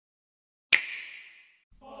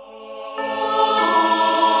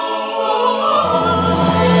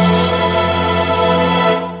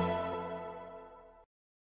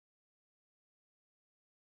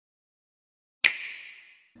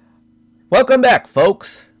Welcome back,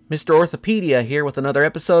 folks. Mr. Orthopedia here with another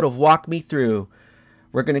episode of Walk Me Through.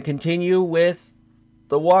 We're going to continue with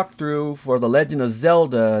the walkthrough for The Legend of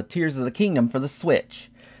Zelda Tears of the Kingdom for the Switch.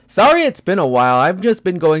 Sorry it's been a while. I've just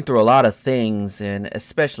been going through a lot of things, and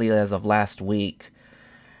especially as of last week.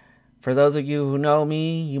 For those of you who know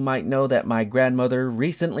me, you might know that my grandmother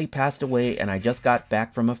recently passed away and I just got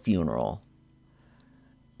back from a funeral.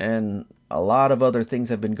 And a lot of other things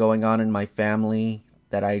have been going on in my family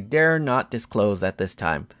that I dare not disclose at this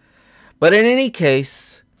time. But in any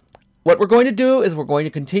case, what we're going to do is we're going to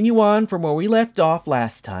continue on from where we left off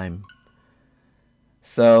last time.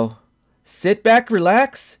 So, sit back,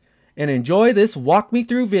 relax, and enjoy this Walk Me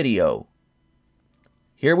Through video.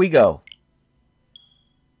 Here we go.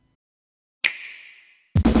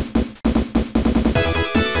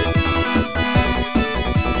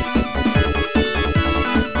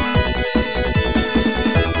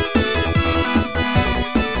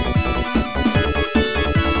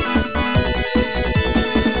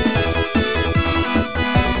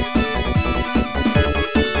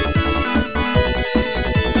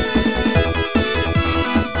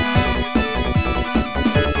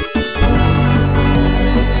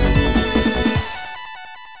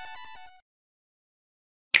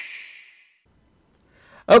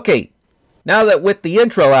 Okay, now that with the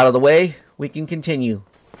intro out of the way, we can continue.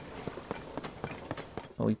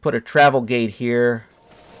 Well, we put a travel gate here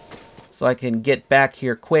so I can get back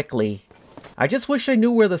here quickly. I just wish I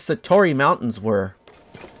knew where the Satori Mountains were.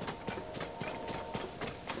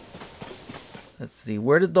 Let's see,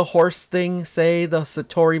 where did the horse thing say the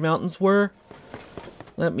Satori Mountains were?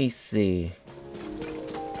 Let me see.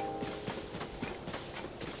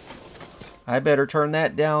 I better turn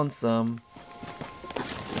that down some.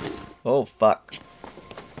 Oh, fuck.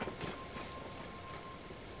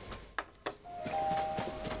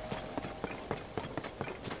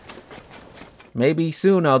 Maybe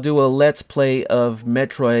soon I'll do a Let's Play of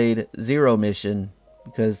Metroid Zero Mission,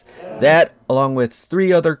 because that, along with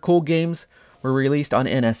 3 other cool games, were released on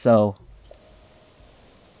NSO.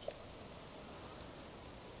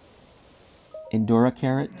 Endura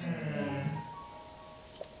Carrot.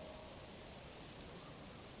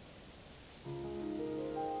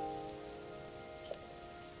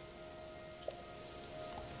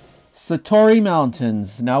 Satori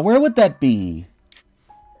Mountains. Now, where would that be?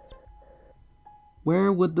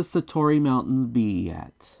 Where would the Satori Mountains be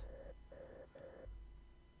at?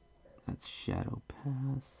 That's Shadow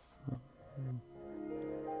Pass.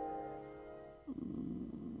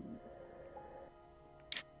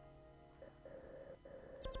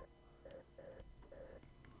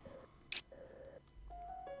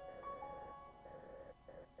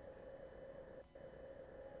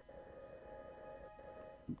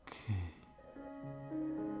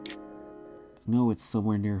 No, it's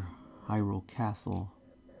somewhere near Hyrule Castle.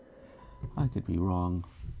 I could be wrong.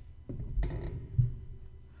 It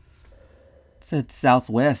said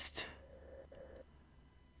southwest.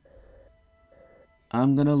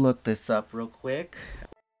 I'm gonna look this up real quick.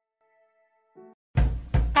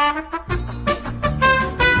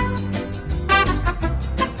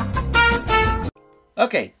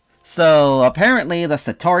 Okay, so apparently the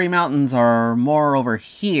Satori Mountains are more over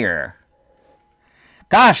here.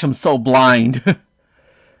 Gosh, I'm so blind.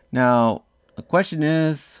 Now, the question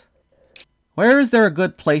is, where is there a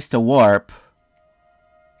good place to warp?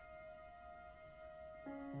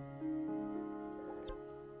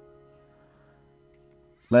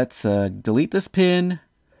 Let's delete this pin,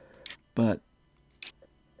 but,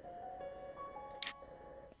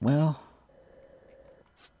 well,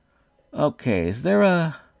 okay, is there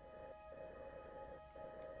a...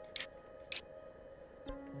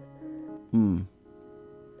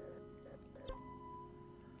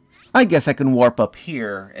 I guess I can warp up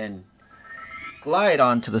here and glide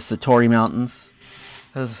onto the Satori Mountains.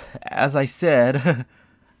 Because, as I said,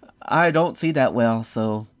 I don't see that well,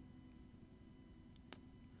 so...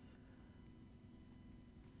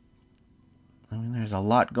 I mean, there's a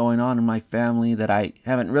lot going on in my family that I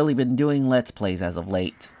haven't really been doing Let's Plays as of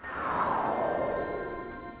late.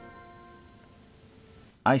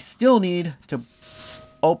 I still need to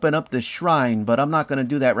open up this shrine, but I'm not going to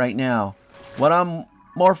do that right now. What I'm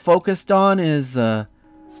more focused on is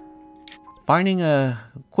finding a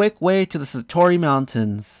quick way to the Satori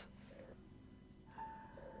Mountains.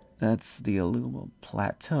 That's the Illuma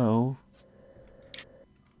Plateau.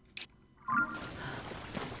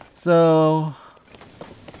 So,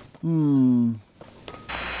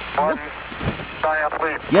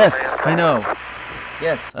 yes, I know.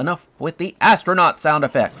 Yes, enough with the astronaut sound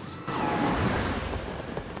effects.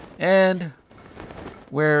 And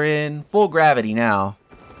we're in full gravity now.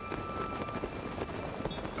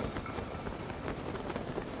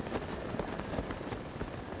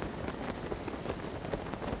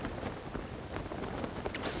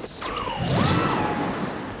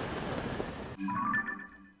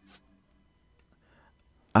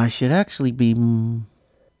 I should actually be...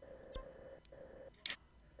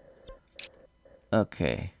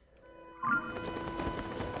 Okay. A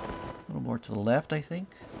little more to the left, I think.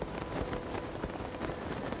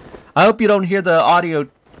 I hope you don't hear the audio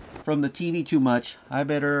from the TV too much. I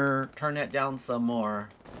better turn that down some more.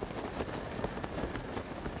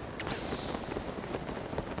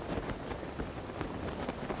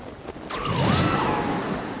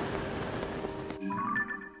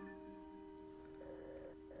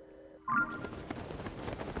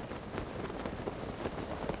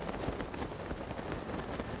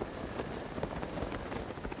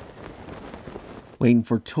 Waiting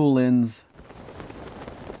for Tulin's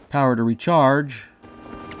power to recharge.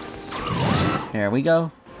 There we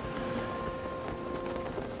go.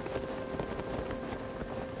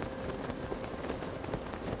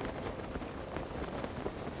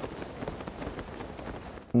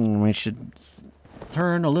 We should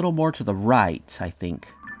turn a little more to the right, I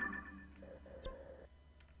think.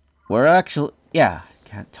 We're actually... Yeah,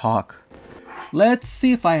 can't talk. Let's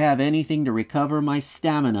see if I have anything to recover my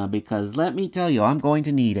stamina, because let me tell you, I'm going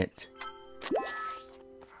to need it.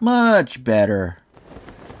 Much better.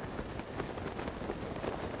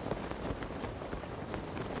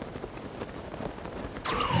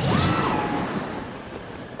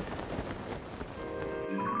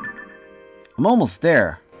 I'm almost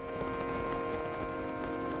there.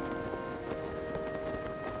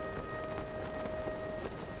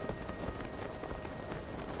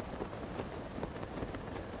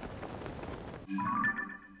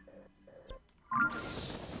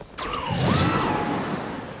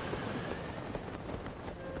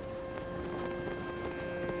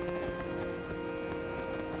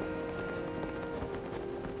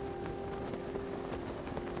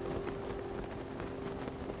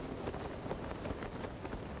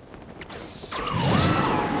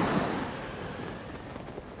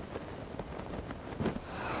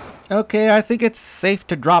 Okay, I think it's safe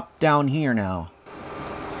to drop down here now.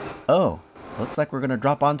 Oh, looks like we're gonna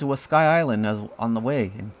drop onto a sky island as on the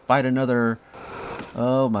way and fight another...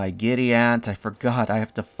 Oh my giddy aunt, I forgot I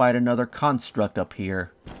have to fight another construct up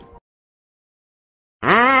here.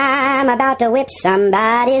 I'm about to whip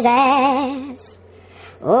somebody's ass.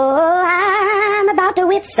 Oh, I'm about to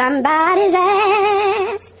whip somebody's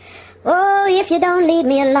ass. Oh, if you don't leave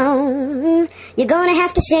me alone, you're gonna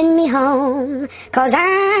have to send me home, 'cause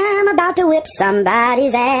I'm about to whip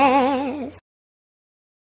somebody's ass.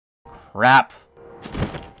 Crap.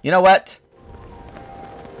 You know what?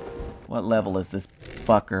 What level is this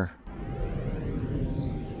fucker?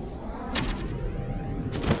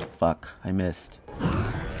 Fuck, I missed.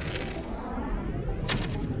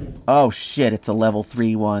 Oh shit, it's a level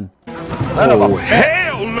 3 one. Oh,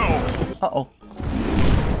 hell no! Uh-oh.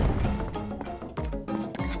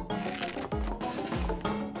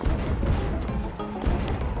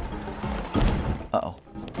 Uh-oh.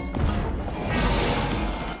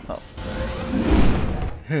 Oh.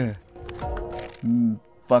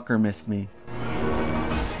 Fucker missed me.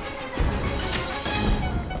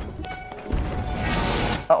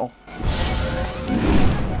 Uh-oh.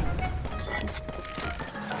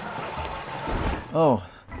 Oh,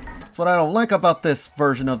 that's what I don't like about this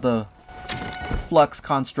version of the Flux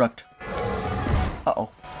Construct.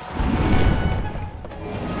 Uh-oh.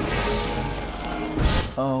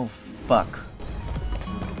 Oh, fuck.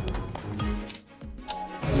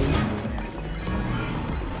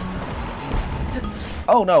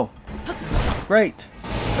 Oh, no. Great.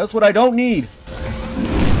 That's what I don't need.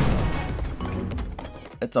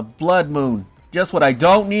 It's a blood moon. Just what I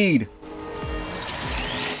don't need.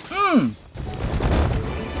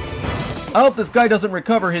 I hope this guy doesn't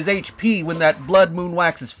recover his HP when that blood moon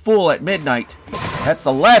wax is full at midnight. That's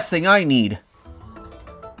the last thing I need.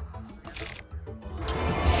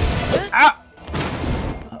 Ah!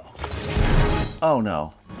 Uh-oh. Oh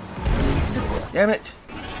no. Damn it.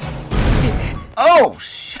 Oh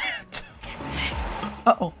shit.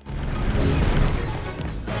 Uh-oh.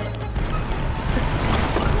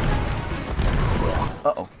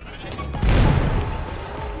 Uh-oh.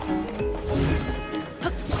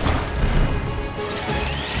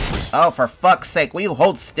 Oh, for fuck's sake, will you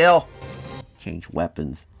hold still? Change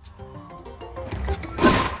weapons.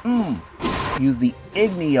 Use the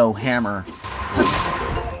Ignio hammer.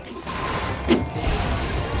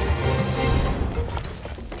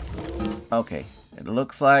 Okay, it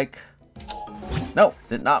looks like... No,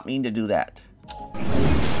 did not mean to do that.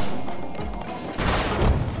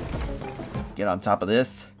 Get on top of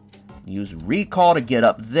this. Use recall to get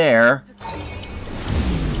up there.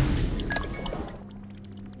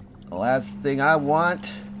 The last thing I want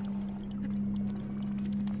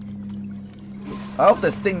I hope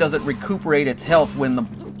this thing doesn't recuperate its health when the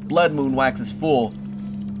blood moon wax is full.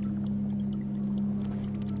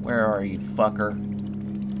 Where are you, fucker?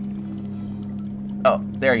 Oh,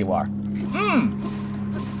 there you are.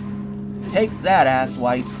 Take that,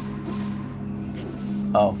 asswipe.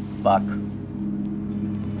 Oh, fuck.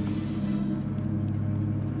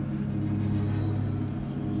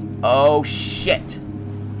 Oh, shit.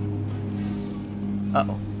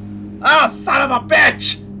 Uh-oh. Oh, son of a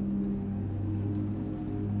bitch!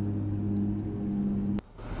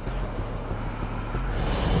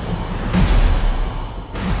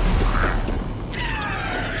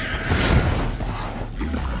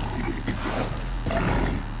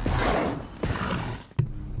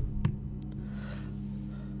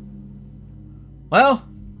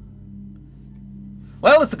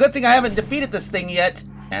 Well, it's a good thing I haven't defeated this thing yet.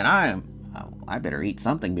 And I better eat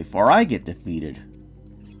something before I get defeated.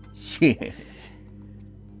 Shit.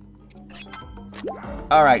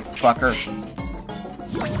 Alright, fucker.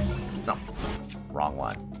 No, wrong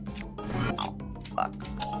one. Oh, fuck.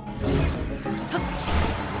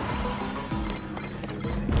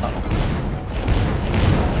 Uh-oh.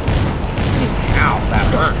 Ow, that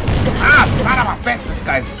hurts. Ah, son of a bitch, this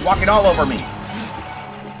guy's walking all over me.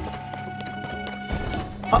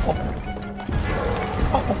 Uh-oh.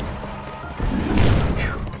 Uh-oh.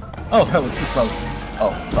 Oh, that was too close.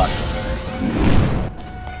 Oh, fuck.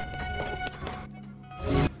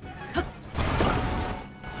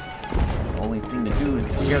 The only thing to do is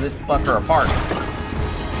to tear this fucker apart.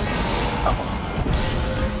 Uh-oh.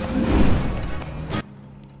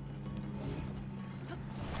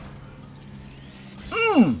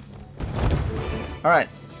 Alright.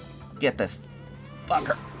 Let's get this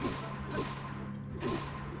fucker.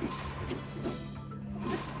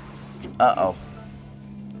 Uh-oh.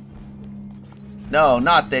 No,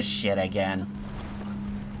 not this shit again.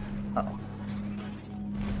 Uh-oh.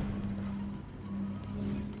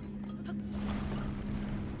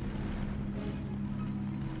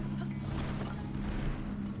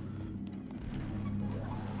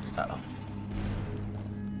 Uh-oh.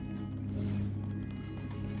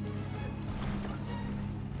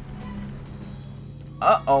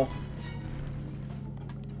 Uh-oh.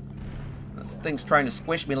 This thing's trying to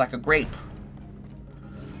squish me like a grape.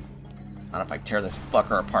 Not if I tear this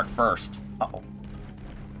fucker apart first. Uh-oh.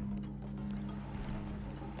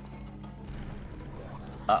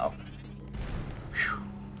 Uh-oh. Whew.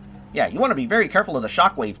 Yeah, you want to be very careful of the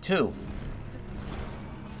shockwave, too.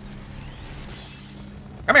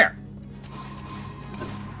 Come here.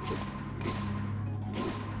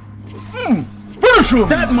 Finish him!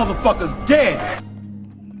 That motherfucker's dead!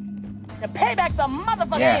 The payback's a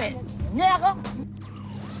motherfucker, Yeah. ain't it? Nigga.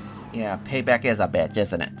 Yeah, payback is a bitch,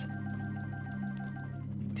 isn't it?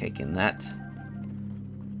 Taking that.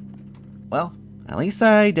 Well, at least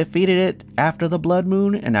I defeated it after the blood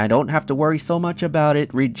moon, and I don't have to worry so much about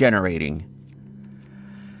it regenerating.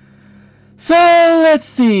 So, let's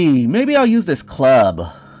see. Maybe I'll use this club.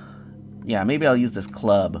 Yeah, maybe I'll use this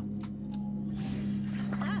club.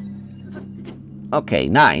 Okay,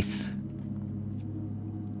 nice.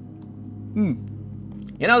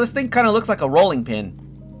 You know, this thing kind of looks like a rolling pin.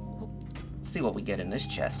 Let's see what we get in this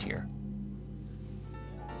chest here.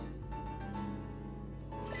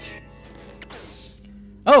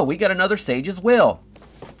 Oh, we got another Sage's Will.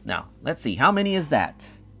 Now, let's see. How many is that?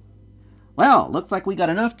 Well, looks like we got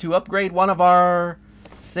enough to upgrade one of our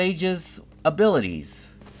Sage's abilities.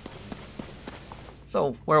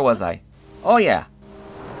 So, where was I? Oh, yeah.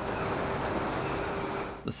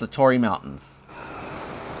 The Satori Mountains.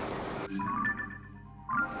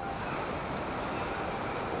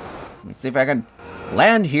 Let me see if I can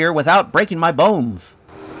land here without breaking my bones.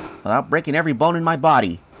 Without breaking every bone in my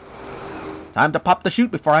body. Time to pop the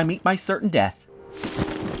chute before I meet my certain death.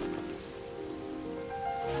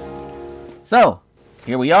 So,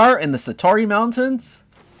 here we are in the Satori Mountains.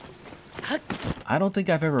 I don't think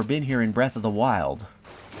I've ever been here in Breath of the Wild.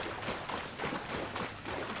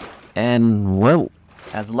 And, well,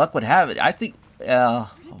 as luck would have it, I think,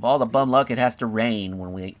 of all the bum luck, it has to rain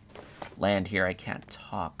when we land here. I can't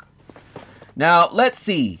talk. Now, let's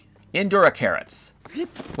see. Endura Carrots.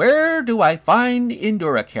 Where do I find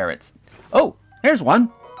Endura Carrots? Oh, here's one.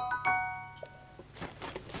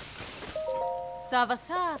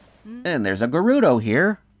 And there's a Gerudo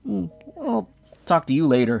here. I'll talk to you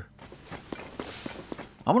later.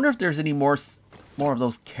 I wonder if there's any more of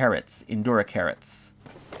those carrots, Endura Carrots.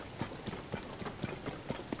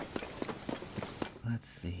 Let's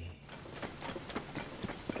see.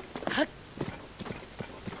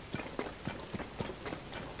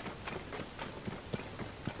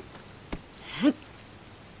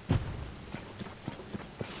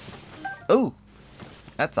 Ooh,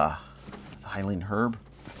 that's a Highland herb.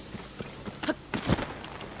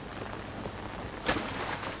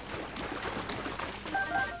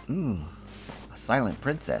 Ooh, a silent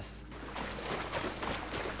princess.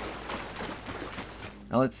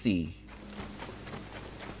 Now let's see.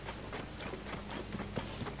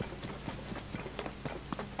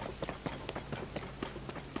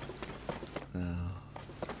 We're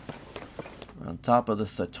on top of the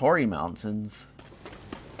Satori Mountains.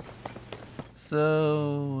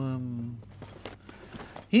 So,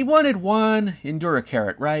 he wanted one Endura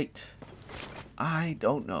carrot, right? I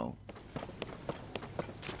don't know.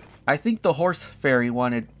 I think the horse fairy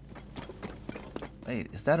wanted... Wait,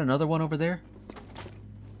 is that another one over there?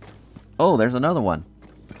 Oh, there's another one.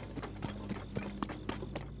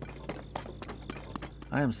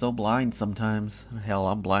 I am so blind sometimes. Hell,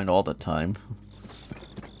 I'm blind all the time.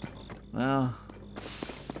 Well,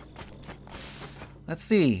 let's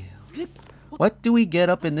see. What do we get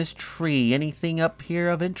up in this tree? Anything up here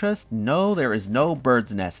of interest? No, there is no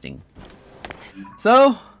birds nesting.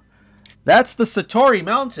 So, that's the Satori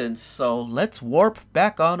Mountains. So, let's warp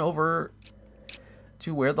back on over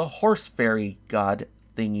to where the horse fairy god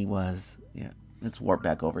thingy was. Yeah, let's warp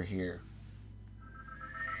back over here.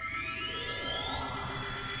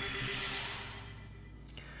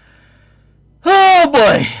 Oh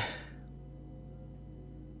boy!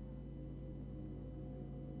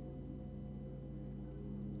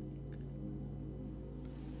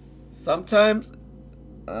 Sometimes,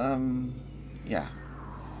 yeah.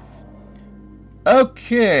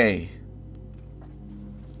 Okay.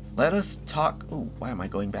 Let us talk. Oh, why am I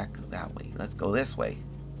going back that way? Let's go this way.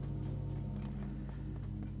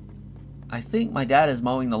 I think my dad is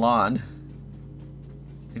mowing the lawn.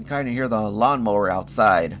 You can kind of hear the lawnmower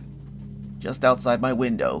outside. Just outside my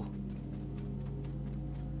window.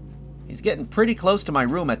 He's getting pretty close to my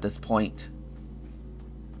room at this point.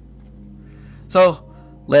 So,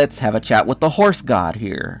 let's have a chat with the horse god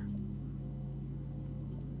here.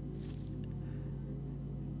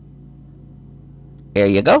 There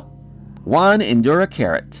you go. One Endura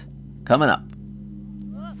carrot. Coming up.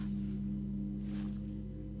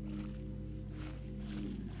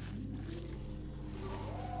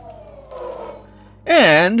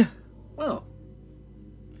 And, well,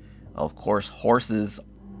 of course,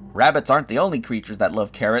 rabbits aren't the only creatures that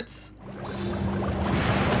love carrots.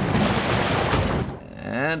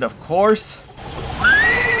 And, of course,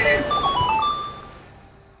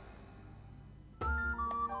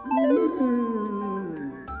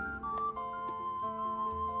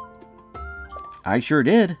 I sure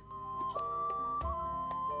did.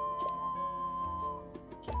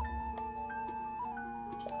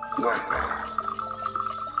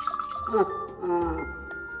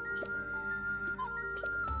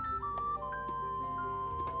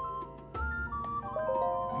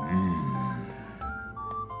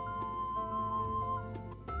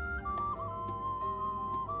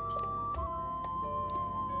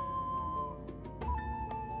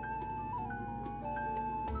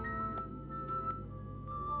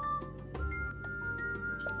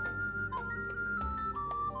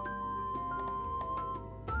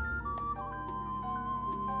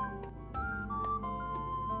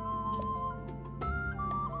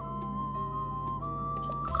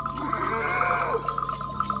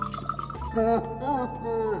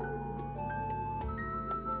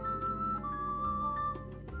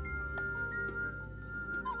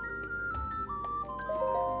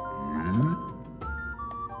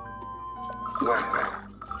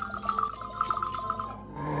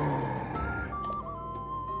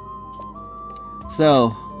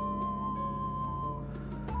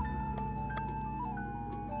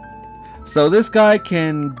 So this guy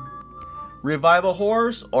can revive a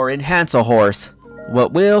horse or enhance a horse.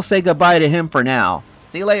 But we'll say goodbye to him for now.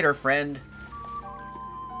 See you later, friend.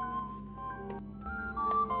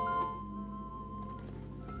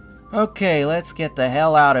 Okay, let's get the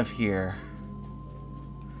hell out of here.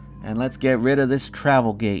 And let's get rid of this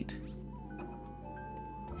travel gate.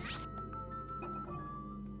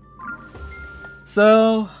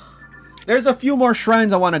 So, there's a few more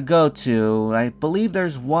shrines I want to go to. I believe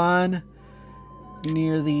there's one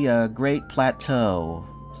near the Great Plateau.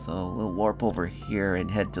 So we'll warp over here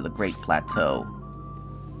and head to the Great Plateau.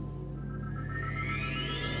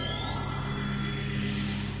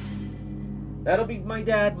 That'll be my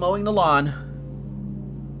dad mowing the lawn.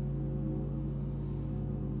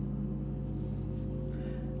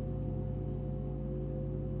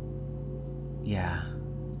 Yeah.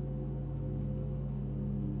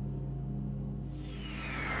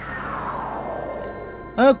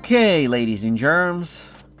 Okay, ladies and germs.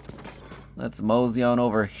 Let's mosey on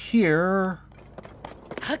over here.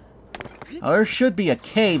 Oh, there should be a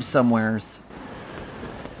cave somewheres.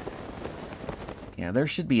 Yeah, there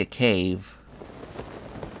should be a cave.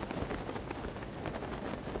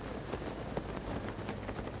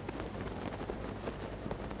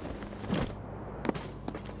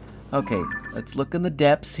 Okay, let's look in the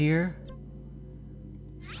depths here.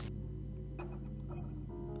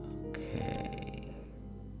 Okay.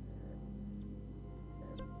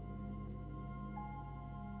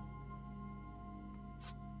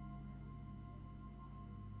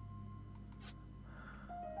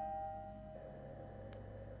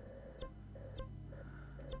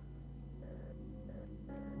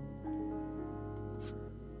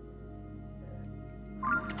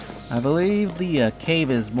 I believe the cave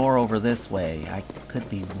is more over this way. I could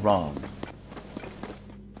be wrong.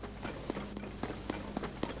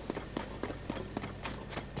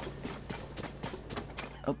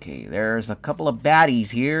 Okay, there's a couple of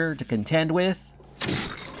baddies here to contend with.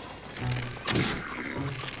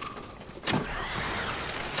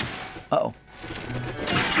 Uh-oh.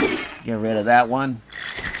 Get rid of that one.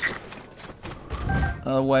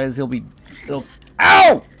 Otherwise, he'll...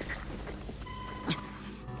 Ow!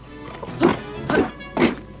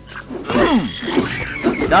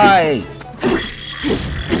 Die!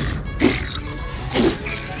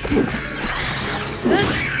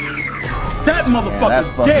 That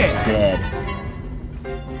motherfucker's dead.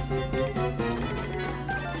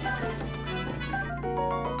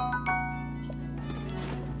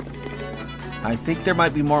 I think there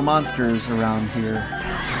might be more monsters around here.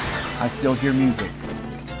 I still hear music.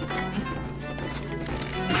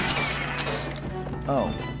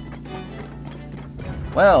 Oh.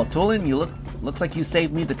 Well, Tulin, you looks like you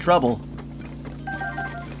saved me the trouble.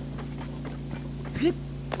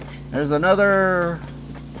 There's another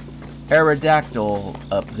Aerodactyl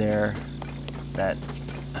up there that's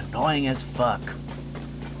annoying as fuck.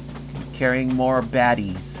 Carrying more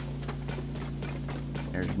baddies.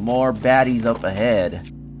 There's more baddies up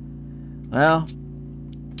ahead. Well,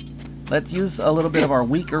 let's use a little bit of our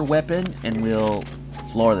weaker weapon and we'll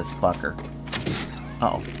floor this fucker.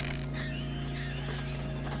 Uh-oh.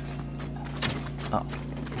 Oh.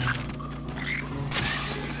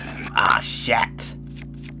 Ah, shit.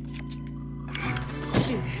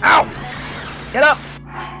 Ow! Get up!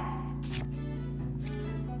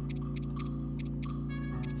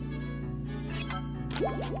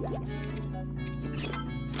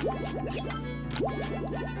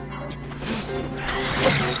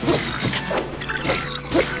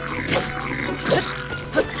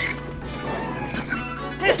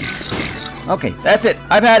 Okay, that's it.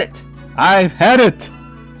 I've had it. I've had it!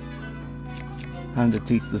 Time to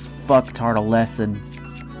teach this fucktard a lesson.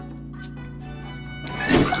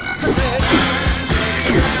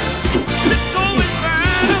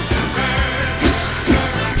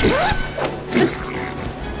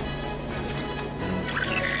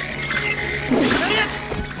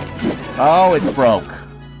 Oh, it broke.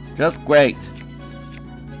 Just great.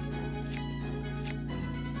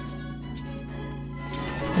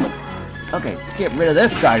 Okay, get rid of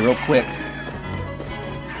this guy real quick.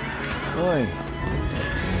 Boy.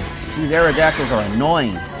 These Aerodactyls are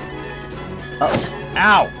annoying. Uh-oh.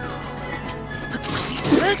 Ow!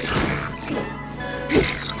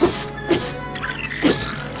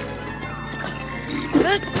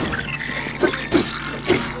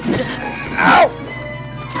 Ow!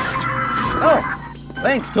 Oh!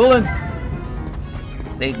 Thanks, Tulin!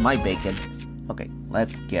 Saved my bacon. Okay,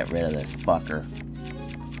 let's get rid of this fucker.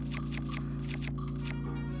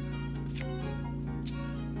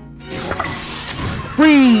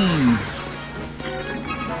 Freeze!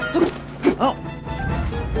 Oh!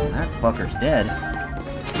 That fucker's dead.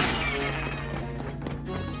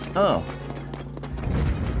 Oh.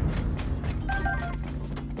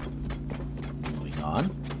 Moving on.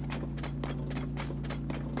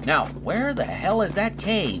 Now, where the hell is that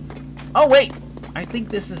cave? Oh, wait! I think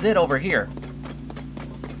this is it over here.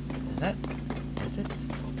 Is it?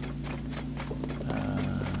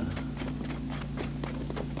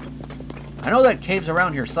 I know that cave's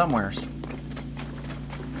around here somewheres.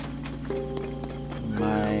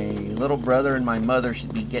 My little brother and my mother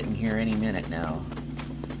should be getting here any minute now.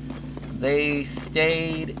 They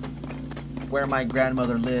stayed where my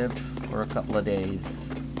grandmother lived for a couple of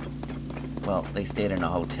days. Well, they stayed in a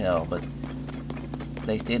hotel, but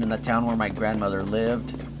they stayed in the town where my grandmother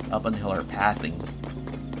lived up until her passing.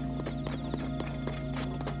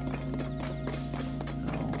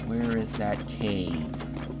 Oh, where is that cave?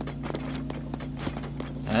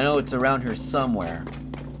 I know it's around here somewhere.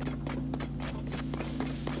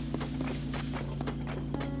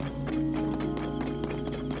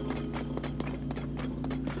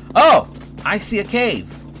 Oh! I see a cave.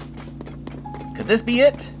 Could this be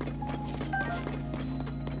it?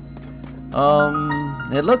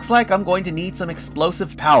 It looks like I'm going to need some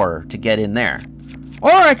explosive power to get in there.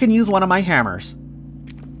 Or I can use one of my hammers.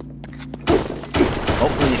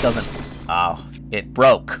 Hopefully it doesn't... Oh, it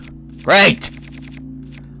broke. Great!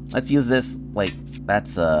 Let's use this... Wait,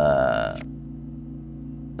 that's a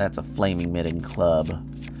flaming midden club.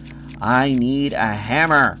 I need a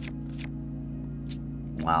hammer.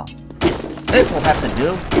 Wow. This will have to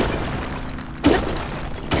do.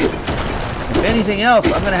 If anything else,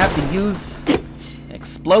 I'm gonna have to use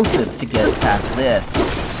explosives to get past this.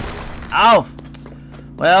 Ow!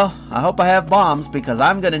 Well, I hope I have bombs because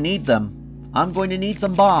I'm gonna need them. I'm going to need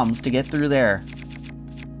some bombs to get through there.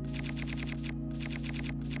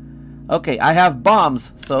 Okay, I have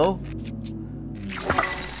bombs, so...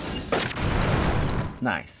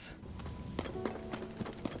 Nice.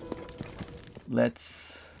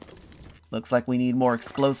 Let's... Looks like we need more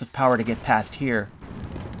explosive power to get past here.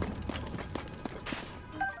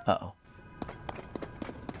 Uh-oh.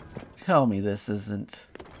 Tell me this isn't...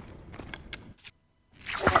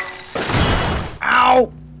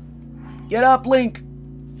 Ow! Get up, Link!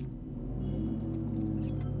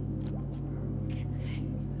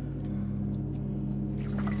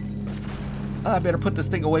 I better put this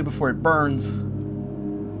thing away before it burns.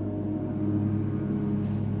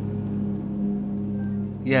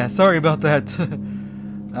 Yeah, sorry about that.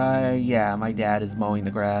 Yeah, my dad is mowing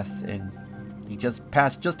the grass, and he just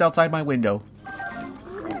passed just outside my window.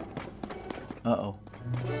 Uh-oh.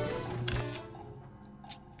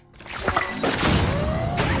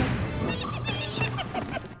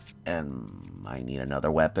 And I need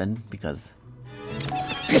another weapon, because...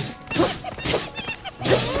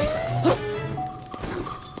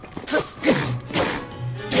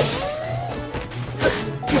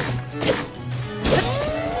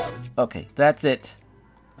 Okay, that's it.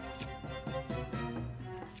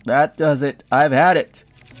 That does it. I've had it.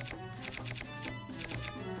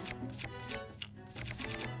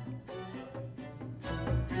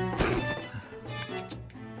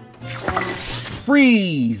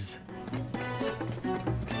 Freeze!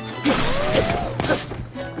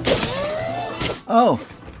 Oh.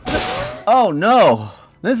 Oh no!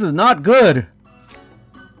 This is not good!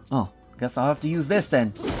 Oh, guess I'll have to use this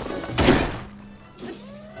then.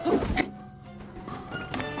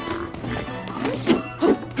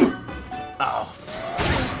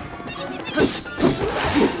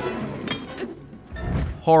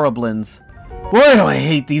 Horriblins. Boy, do I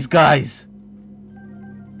hate these guys!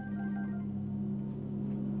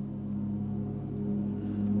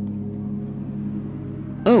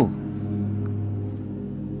 Oh.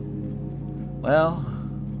 Well,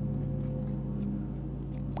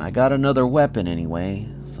 I got another weapon anyway,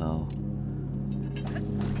 so...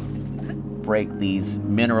 Break these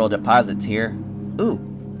mineral deposits here. Ooh.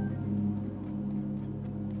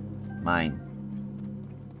 Mine.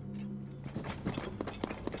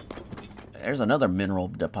 There's another mineral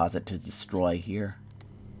deposit to destroy here.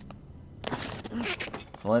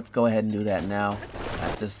 So let's go ahead and do that now.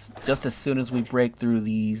 That's just as soon as we break through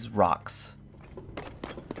these rocks.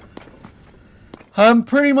 I'm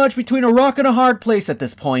pretty much between a rock and a hard place at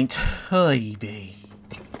this point. Oy vey.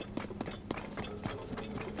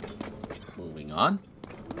 Moving on.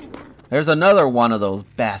 There's another one of those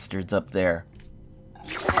bastards up there.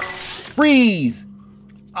 Freeze!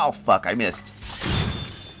 Oh fuck, I missed.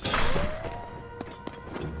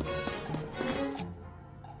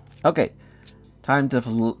 Okay, time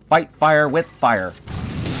to fight fire with fire.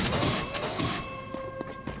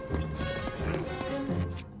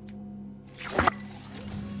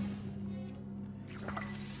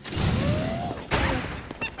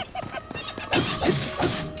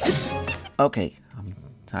 Okay,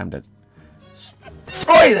 time to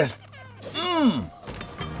destroy this.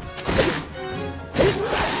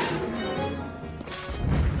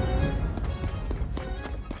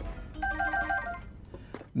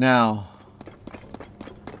 Now,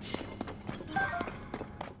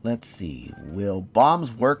 let's see. Will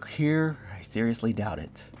bombs work here? I seriously doubt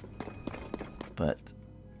it. But,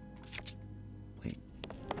 wait.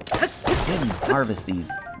 I can harvest these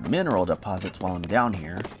mineral deposits while I'm down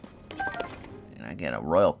here. And I get a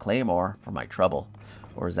royal claymore for my trouble.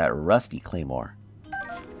 Or is that a rusty claymore?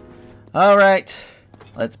 Alright.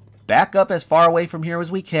 Let's back up as far away from here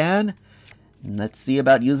as we can. And let's see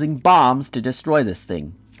about using bombs to destroy this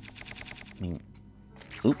thing.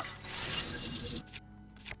 Oops.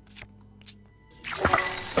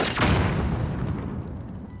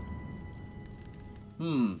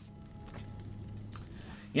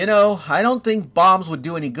 You know, I don't think bombs would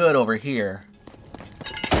do any good over here.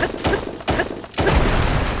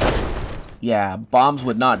 Yeah, bombs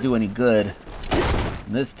would not do any good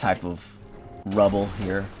in this type of rubble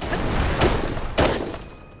here.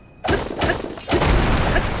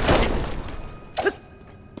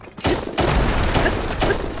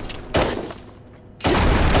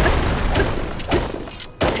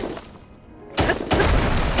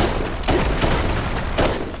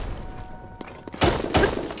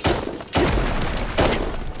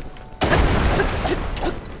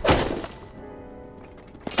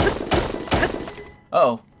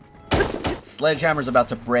 Oh, sledgehammer's about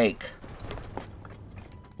to break.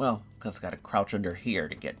 Well, because I gotta crouch under here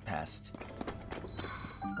to get past.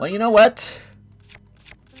 Well, you know what?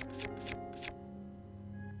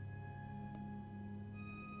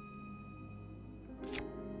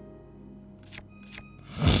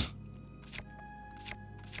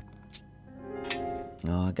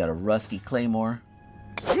 Oh, I got a rusty claymore.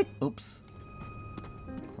 Oops.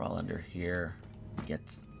 Crawl under here.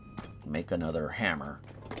 Make another hammer.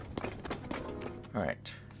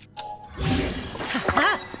 Alright.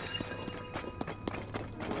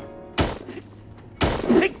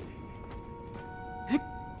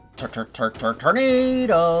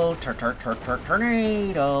 Tornado!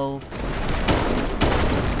 Tornado!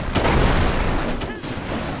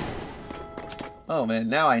 Oh man,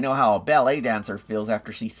 now I know how a ballet dancer feels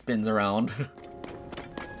after she spins around.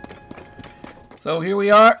 So here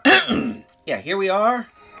we are. Yeah, here we are.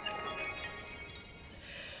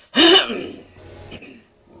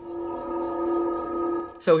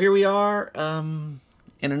 So here we are,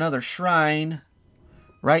 in another shrine,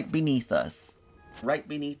 right beneath us. Right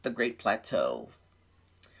beneath the Great Plateau.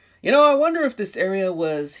 You know, I wonder if this area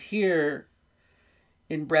was here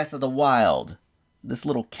in Breath of the Wild. This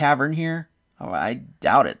little cavern here? Oh, I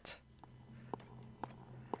doubt it.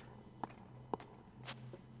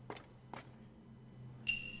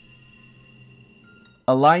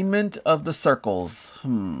 Alignment of the circles.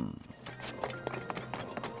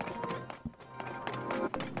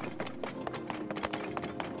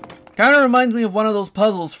 Kind of reminds me of one of those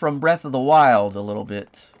puzzles from Breath of the Wild a little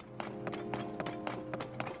bit.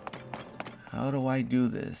 How do I do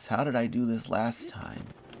this? How did I do this last time?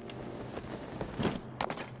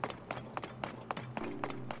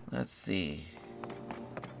 Let's see.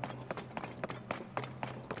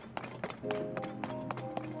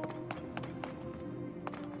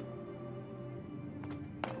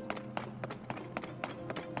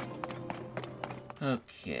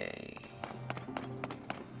 Okay.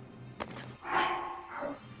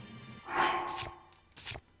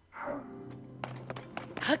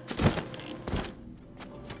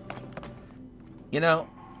 You know,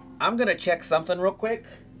 I'm gonna check something real quick.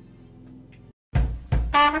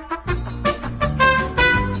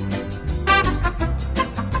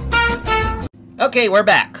 Okay, we're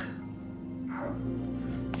back.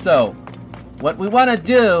 So, what we want to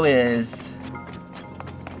do is,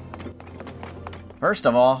 first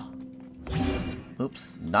of all,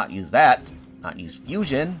 oops, not use that, not use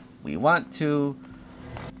fusion. We want to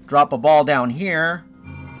drop a ball down here.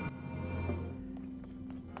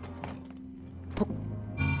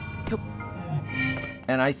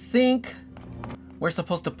 And I think we're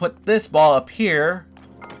supposed to put this ball up here.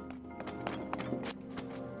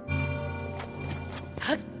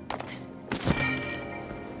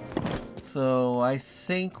 So I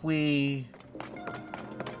think we...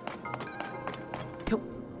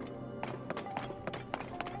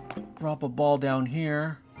 drop a ball down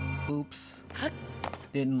here. Oops.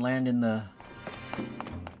 Didn't land in the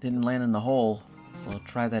hole. So I'll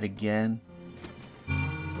try that again.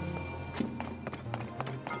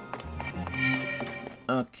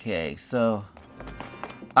 Okay, so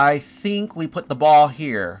I think we put the ball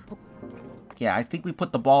here. Yeah, I think we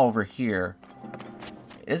put the ball over here.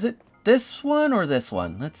 Is it this one or this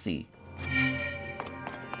one? Let's see.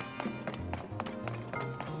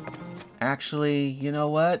 Actually, you know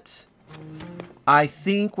what? I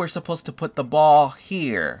think we're supposed to put the ball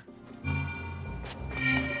here.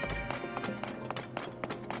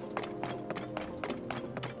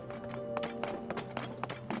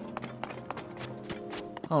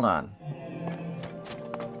 Hold on.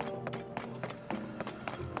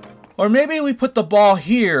 Or maybe we put the ball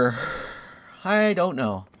here. I don't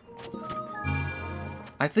know.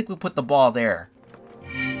 I think we put the ball there.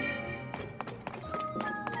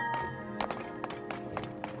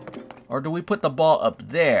 Or do we put the ball up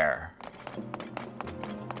there?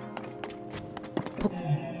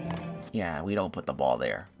 Yeah, we don't put the ball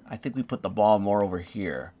there. I think we put the ball more over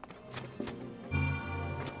here.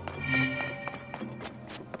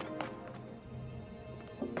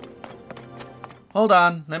 Hold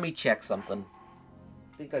on, let me check something.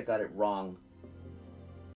 I think I got it wrong.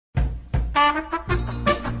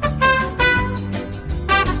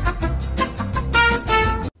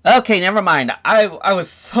 Okay, never mind. I was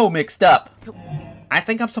so mixed up. I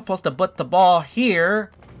think I'm supposed to put the ball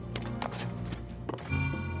here.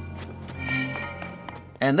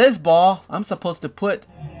 And this ball, I'm supposed to put...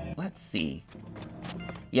 Let's see.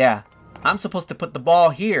 Yeah, I'm supposed to put the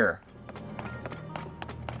ball here.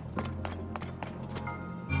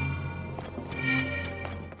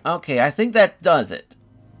 Okay, I think that does it.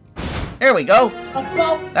 There we go.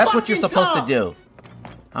 That's what you're supposed to do.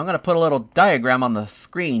 I'm gonna put a little diagram on the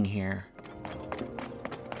screen here.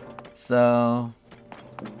 So...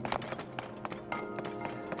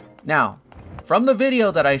 Now, from the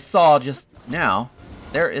video that I saw just now,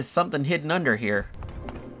 there is something hidden under here.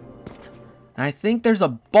 And I think there's a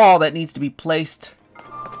ball that needs to be placed.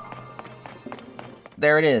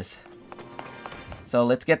 There it is. So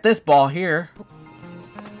let's get this ball here.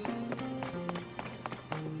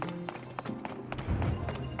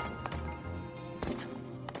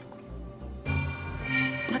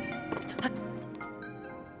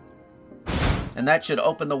 And that should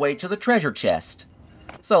open the way to the treasure chest.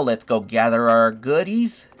 So let's go gather our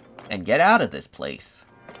goodies and get out of this place.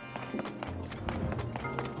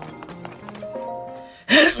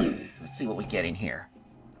 Let's see what we get in here.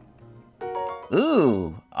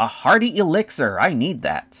 Ooh, a hearty elixir. I need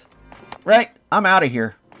that. Right, I'm out of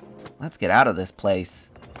here. Let's get out of this place.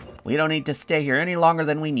 We don't need to stay here any longer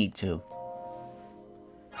than we need to.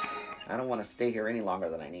 I don't want to stay here any longer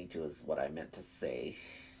than I need to is what I meant to say.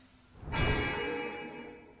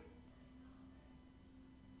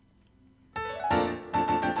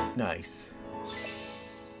 Nice.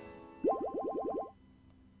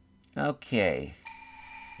 Okay.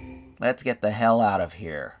 Let's get the hell out of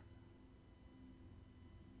here.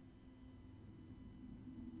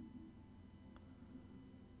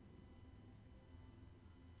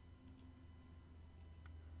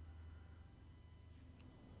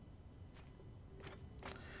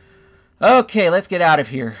 Okay, let's get out of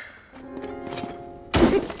here.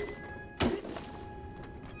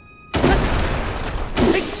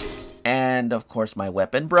 And, of course, my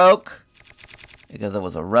weapon broke. Because it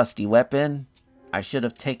was a rusty weapon. I should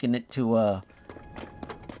have taken it to an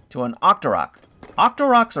Octorok.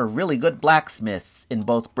 Octoroks are really good blacksmiths in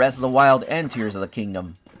both Breath of the Wild and Tears of the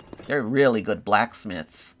Kingdom. They're really good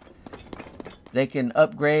blacksmiths. They can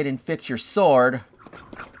upgrade and fix your sword.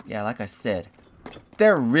 Yeah, like I said.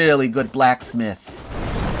 They're really good blacksmiths.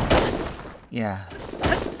 Yeah.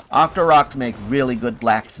 Octoroks make really good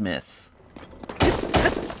blacksmiths.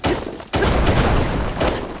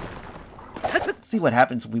 See what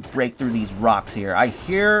happens if we break through these rocks here. I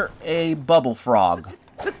hear a bubble frog.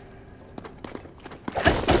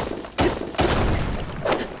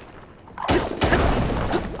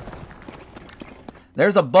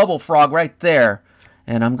 There's a bubble frog right there.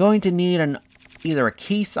 And I'm going to need either a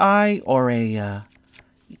Keese eye or a...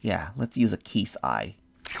 yeah, let's use a Keese eye.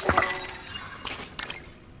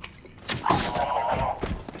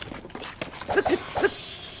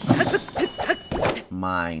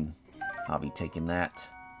 Mine. I'll be taking that.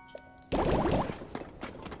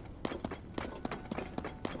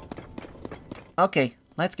 Okay,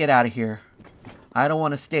 let's get out of here. I don't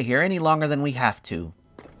want to stay here any longer than we have to.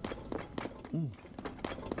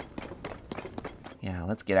 Yeah,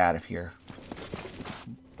 let's get out of here.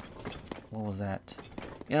 What was that?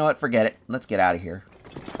 You know what? Forget it. Let's get out of here.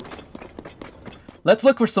 Let's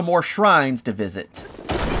look for some more shrines to visit.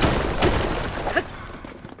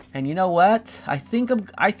 And you know what? I think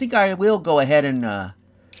I will go ahead and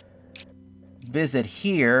visit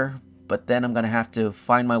here, but then I'm gonna have to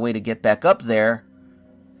find my way to get back up there.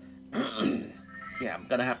 Yeah, I'm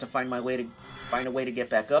gonna have to find a way to get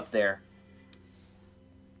back up there.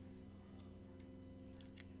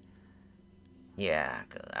 Yeah,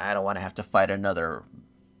 'cause I don't want to have to fight another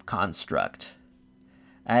construct.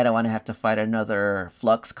 I don't want to have to fight another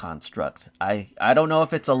Flux Construct. I don't know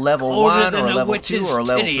if it's a level 1 or a level 2 or a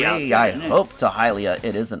level 3. I hope to highly it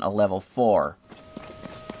isn't a level 4.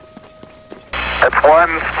 It's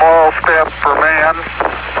one small step for man.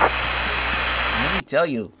 Let me tell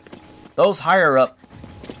you, those higher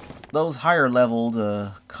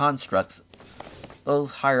leveled constructs,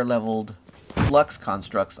 those higher leveled Flux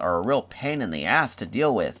Constructs are a real pain in the ass to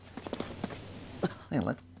deal with. Hey,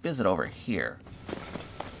 let's visit over here.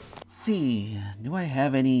 See, do I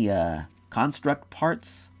have any construct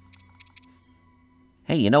parts?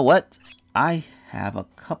 Hey, you know what? I have a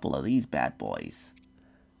couple of these bad boys.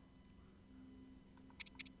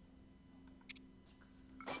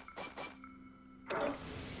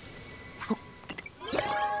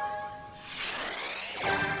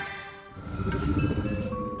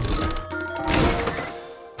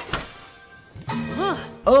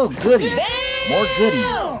 Oh, goodies. More goodies.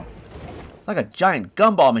 It's like a giant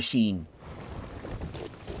gumball machine.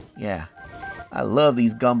 Yeah. I love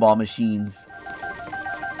these gumball machines.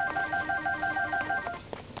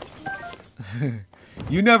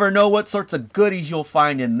 You never know what sorts of goodies you'll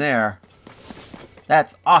find in there.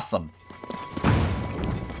 That's awesome.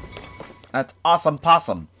 That's awesome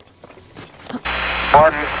possum.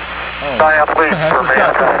 One giant leap I for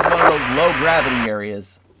forgot this is mankind. one of those low gravity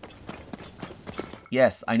areas.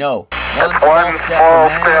 Yes, I know. One One small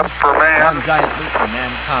step for man. one giant leap for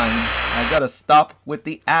mankind. I gotta stop with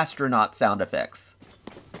the astronaut sound effects.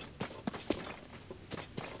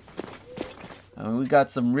 We got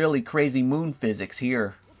some really crazy moon physics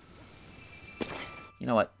here. You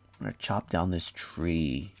know what? I'm gonna chop down this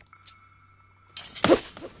tree.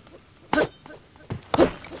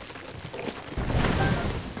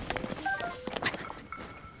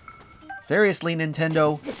 Seriously,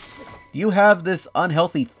 Nintendo? Do you have this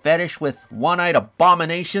unhealthy fetish with one-eyed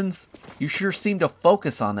abominations? You sure seem to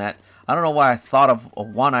focus on that. I don't know why I thought of a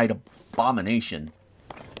one-eyed abomination.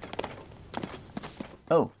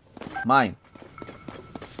 Oh, mine.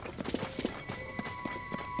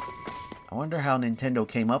 I wonder how Nintendo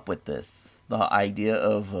came up with this. The idea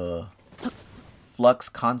of flux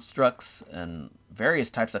constructs and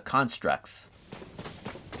various types of constructs.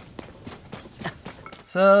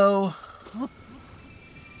 So,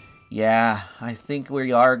 yeah, I think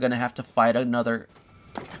we are going to have to fight another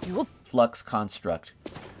flux construct.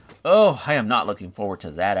 Oh, I am not looking forward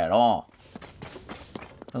to that at all.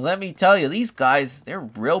 'Cause let me tell you, these guys, they're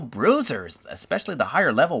real bruisers, especially the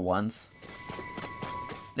higher level ones.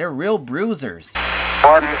 They're real bruisers.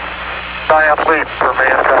 One giant leap for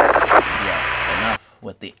mankind. Yes, enough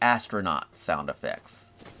with the astronaut sound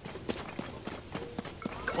effects.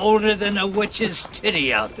 Colder than a witch's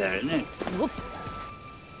titty out there, isn't it?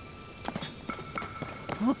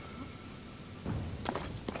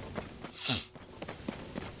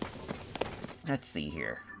 Let's see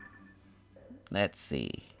here. Let's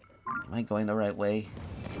see. Am I going the right way?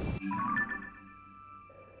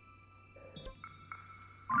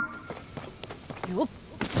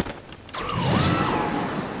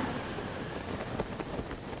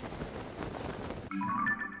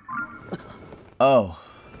 Oh,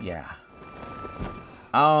 yeah.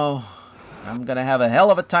 Oh, I'm gonna have a hell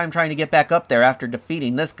of a time trying to get back up there after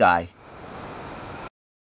defeating this guy.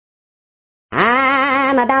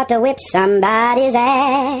 I'm about to whip somebody's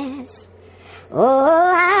ass.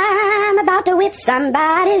 Oh, I'm about to whip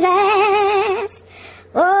somebody's ass.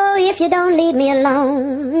 Oh, if you don't leave me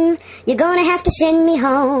alone, you're gonna have to send me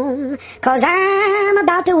home. 'Cause I'm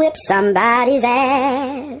about to whip somebody's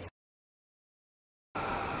ass.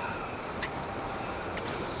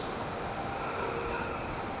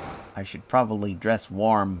 I should probably dress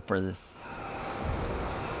warm for this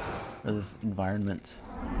environment.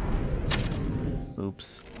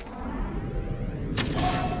 Oops.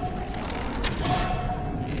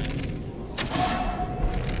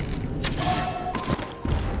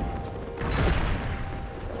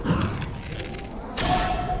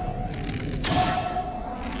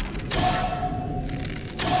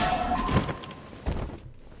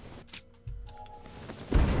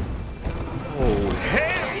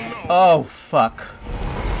 Oh, fuck.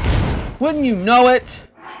 Wouldn't you know it?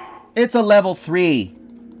 It's a level 3.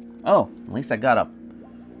 Oh, at least I got a...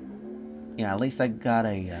 Yeah, at least I got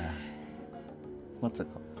a... what's it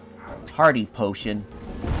called? Hardy potion.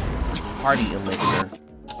 Hardy elixir.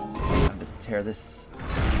 I'm gonna tear this...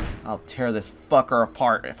 I'll tear this fucker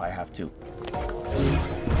apart if I have to.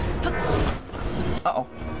 Uh-oh.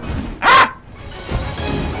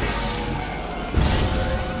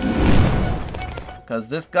 Because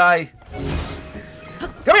this guy...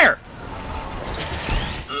 Come here!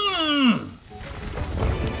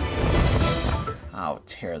 I'll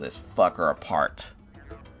tear this fucker apart.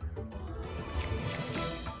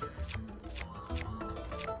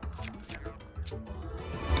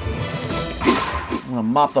 I'm gonna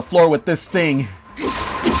mop the floor with this thing.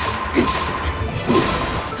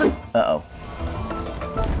 Uh-oh.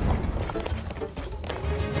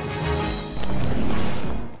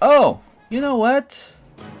 Oh! You know what?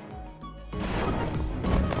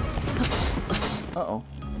 Uh-oh.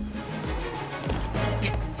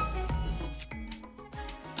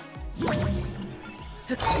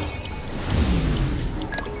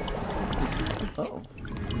 Uh-oh.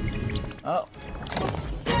 Oh.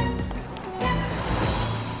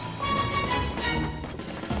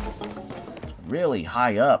 Really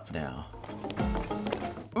high up now.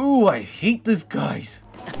 Ooh, I hate these guys.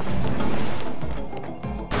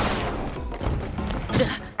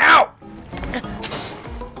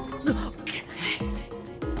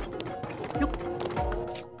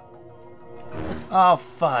 Oh,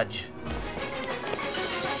 fudge.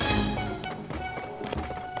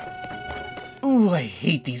 Ooh, I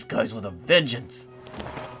hate these guys with a vengeance.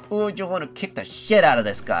 Ooh, you want to kick the shit out of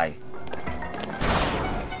this guy.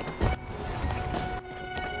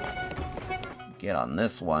 Get on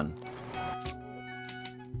this one.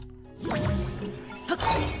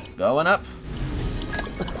 Going up.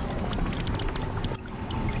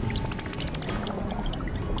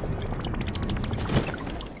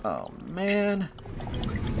 Oh, man.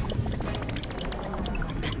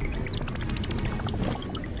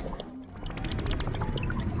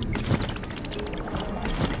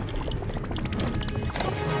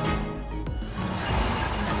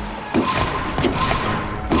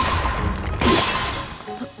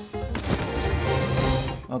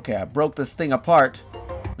 Okay, I broke this thing apart.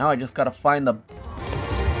 Now I just gotta find the...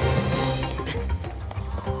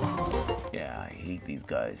 Yeah, I hate these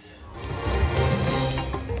guys.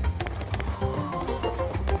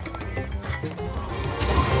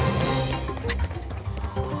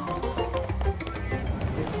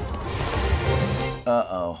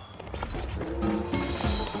 Uh-oh.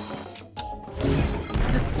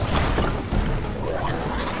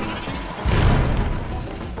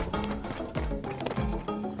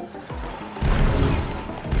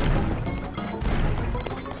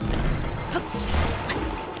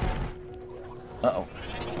 Uh-oh. Oh,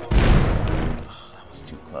 that was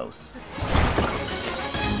too close.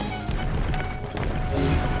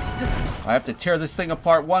 I have to tear this thing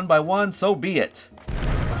apart one by one, so be it.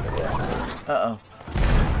 Uh-oh.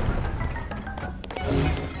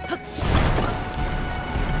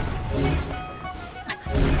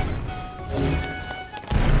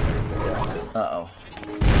 Uh-oh.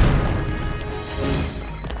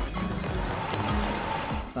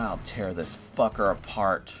 I'll tear this fucker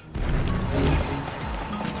apart.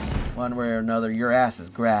 One way or another, your ass is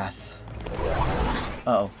grass.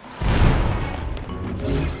 Uh-oh.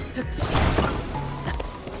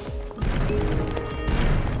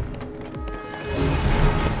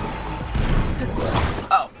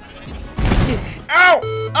 Oh! Ow!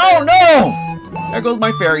 Oh no! There goes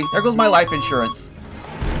my ferry. There goes my life insurance.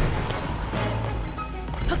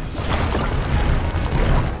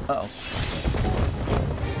 Uh-oh.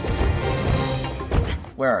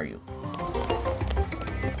 Where are you?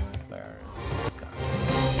 Where is this guy?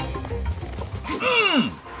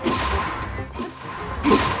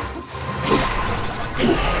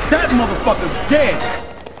 That motherfucker's dead!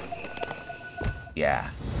 Yeah.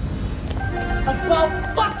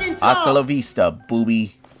 About fucking time! Hasta la vista,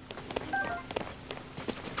 booby.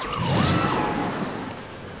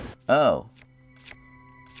 Oh.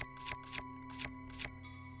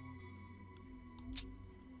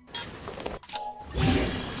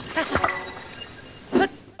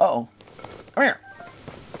 Uh-oh. Come here.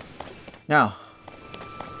 Now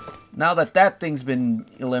that that thing's been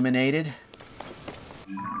eliminated,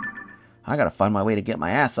 I gotta find my way to get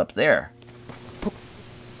my ass up there.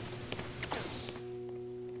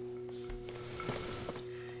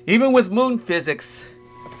 Even with moon physics,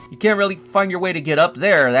 you can't really find your way to get up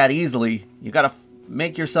there that easily. You gotta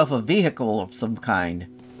make yourself a vehicle of some kind.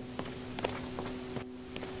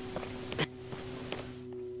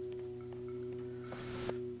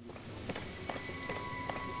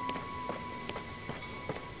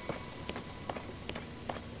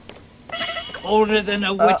 Colder than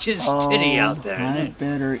a witch's titty out there, I isn't it?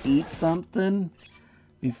 better eat something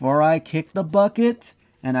before I kick the bucket,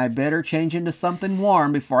 and I better change into something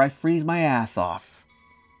warm before I freeze my ass off.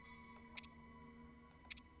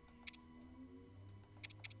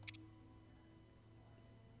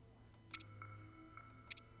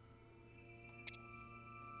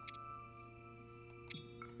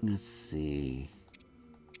 Let's see.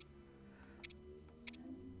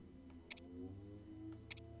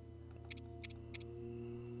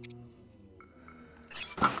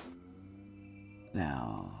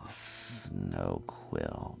 Now, snow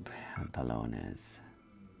quill pantalones.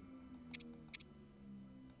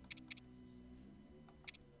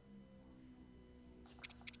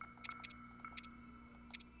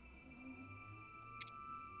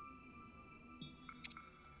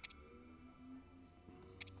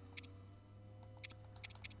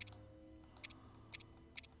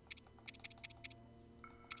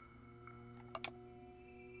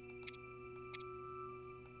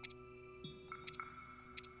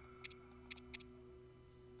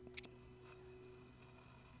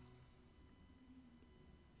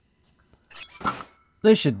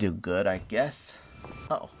 This should do good, I guess.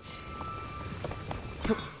 Uh-oh.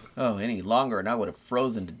 Oh, any longer and I would have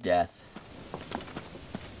frozen to death.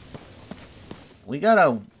 We got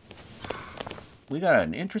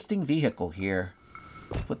an interesting vehicle here.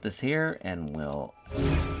 put this here and we'll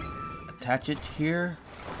attach it here.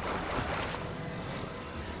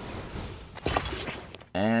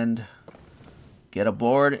 And get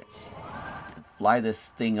aboard and fly this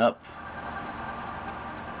thing up.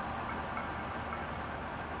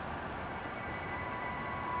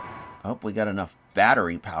 Oh, we got enough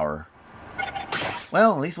battery power.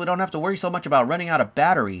 Well, at least we don't have to worry so much about running out of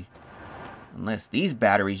battery. Unless these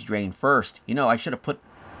batteries drain first. You know, I should have put...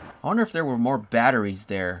 I wonder if there were more batteries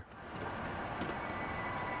there.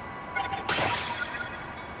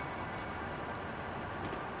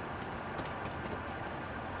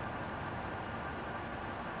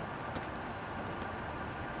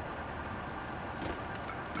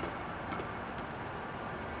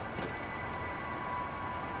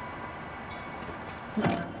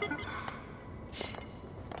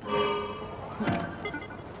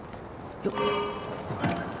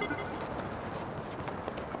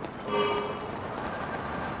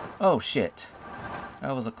 Oh shit.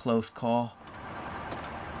 That was a close call.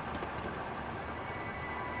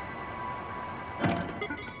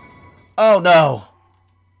 Oh no!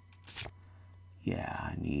 Yeah,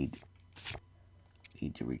 I need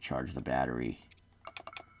to recharge the battery.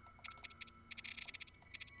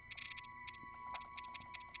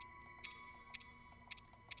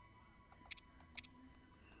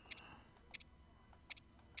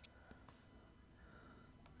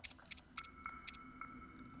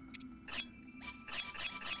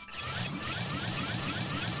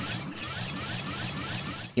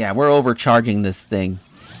 Yeah, we're overcharging this thing.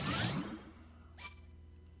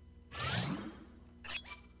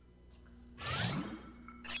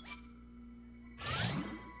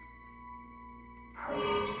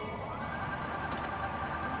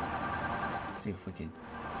 Let's see if we can...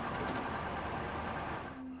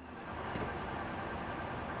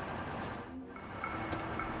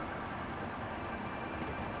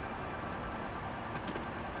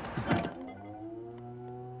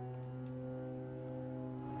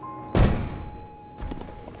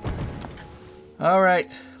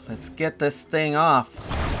 Alright, let's get this thing off.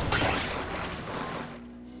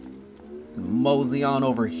 Mosey on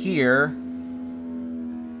over here.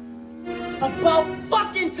 About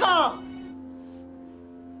fucking time!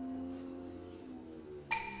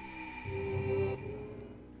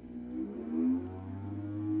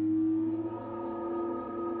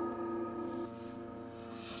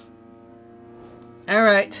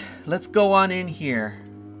 Alright, let's go on in here.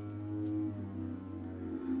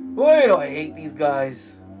 Boy, do I hate these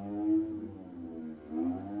guys.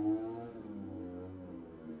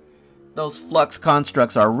 Those flux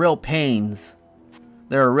constructs are real pains.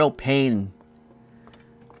 They're a real pain.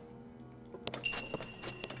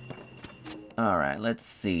 Alright, let's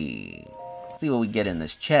see. Let's see what we get in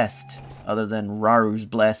this chest. Other than Raru's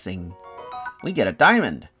blessing. We get a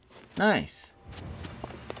diamond. Nice.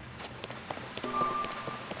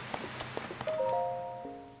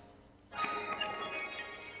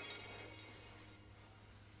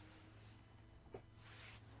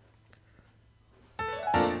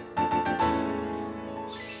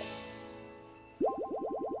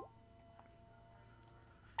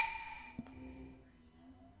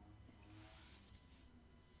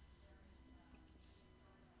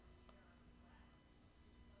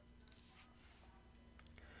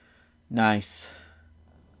 Nice.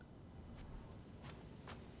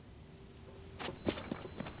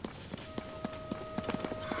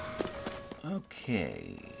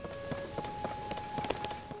 Okay.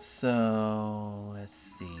 So, let's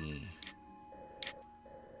see.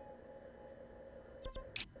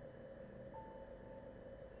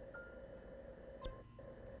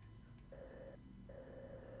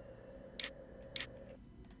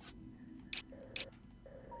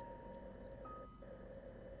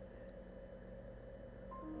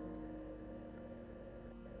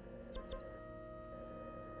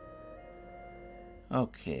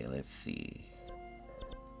 Okay, let's see.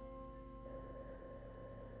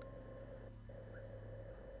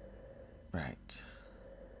 Right.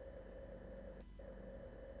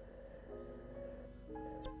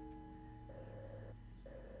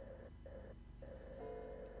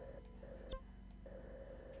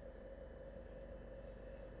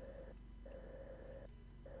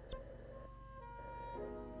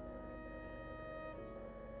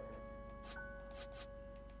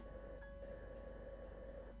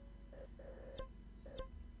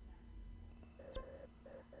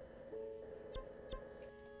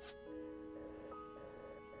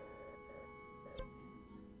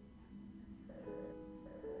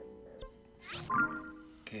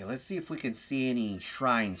 Okay, let's see if we can see any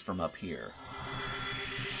shrines from up here.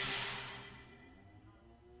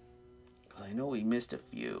 Because I know we missed a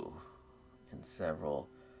few in several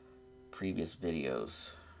previous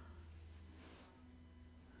videos.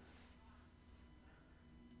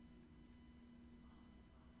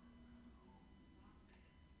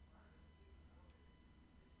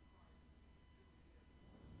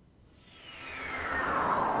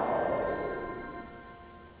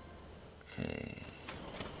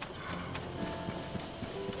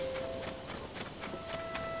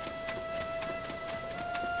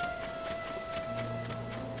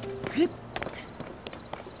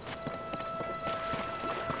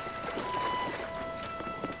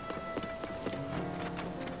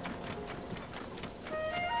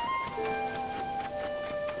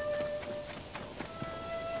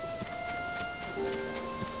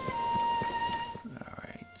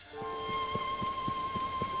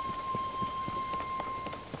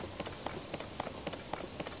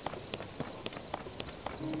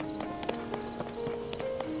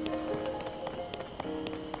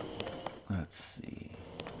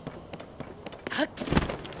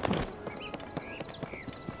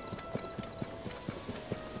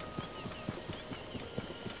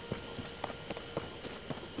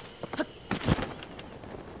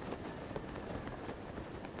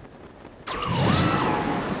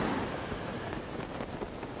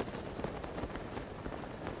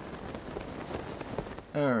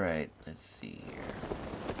 Alright, let's see here.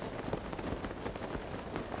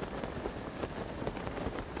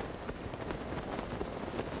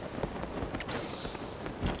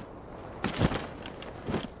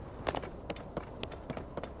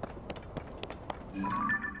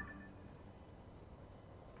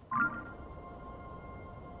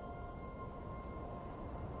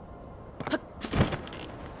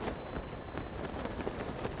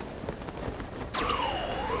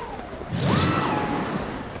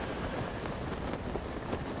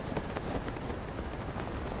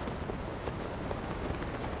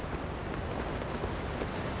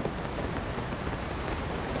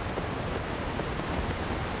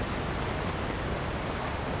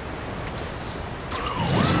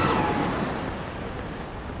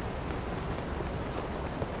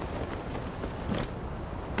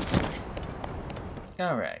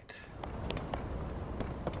 All right.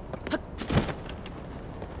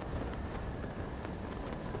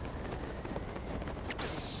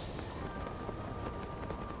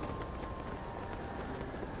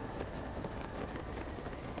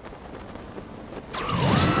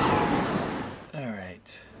 All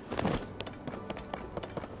right.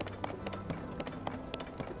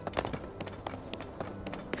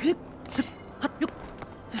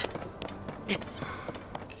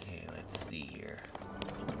 Okay, let's see here.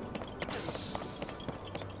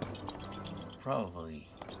 Probably.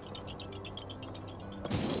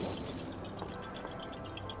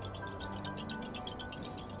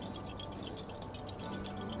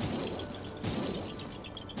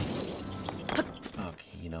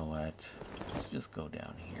 Okay, you know what? Let's just go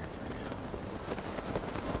down here for now.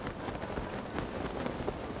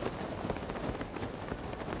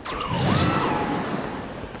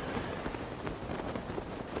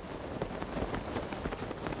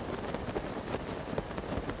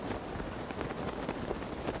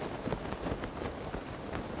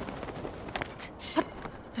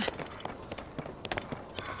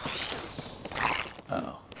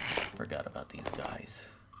 Uh-oh. Forgot about these guys.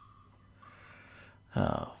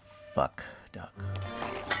 Oh, fuck, duck.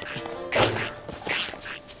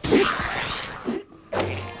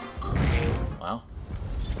 Well.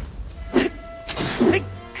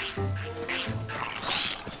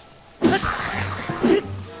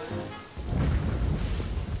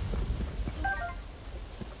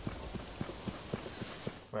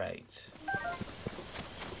 Right.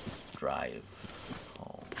 Drive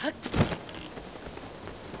home.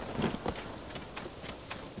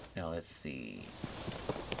 Now let's see.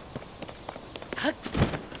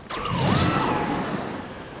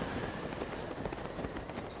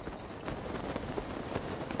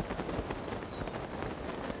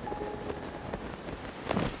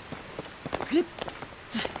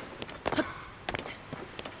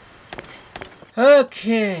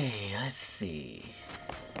 Okay, let's see.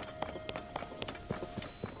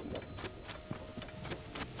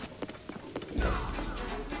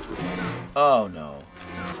 Oh no.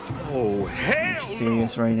 Oh, hell! Are you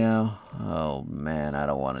serious right now? Oh man, I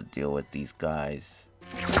don't want to deal with these guys.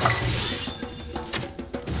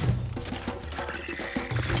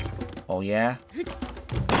 Oh yeah?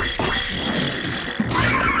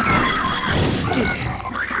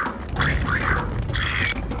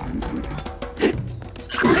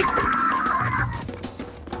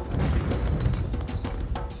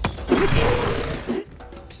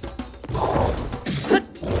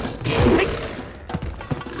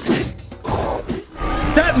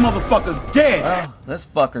 That motherfucker's dead. Well, this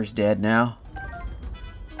fucker's dead now.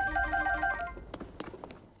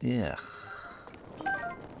 Yeah.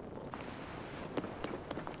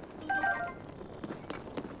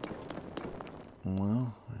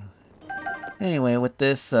 Well, anyway, with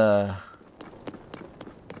this, yeah,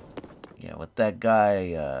 with that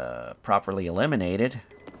guy properly eliminated,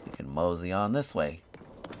 we can mosey on this way.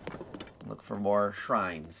 Look for more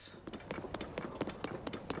shrines.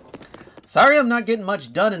 Sorry I'm not getting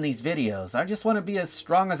much done in these videos. I just want to be as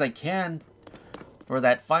strong as I can for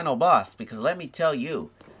that final boss, because let me tell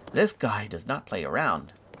you, this guy does not play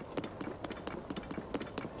around.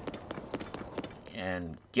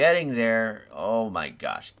 And getting there, oh my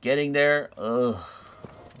gosh, getting there, ugh,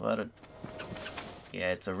 what a,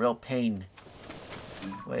 yeah, it's a real pain.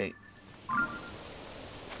 Wait.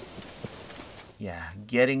 Yeah,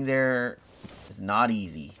 getting there is not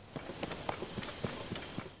easy.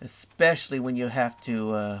 Especially when you have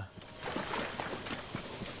to,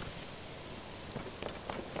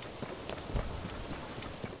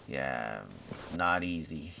 yeah, it's not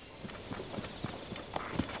easy.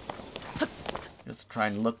 Just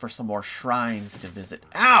trying to look for some more shrines to visit.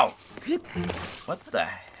 Ow! What the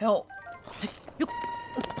hell?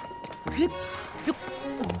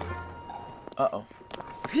 Uh-oh.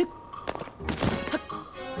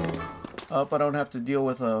 Hope I don't have to deal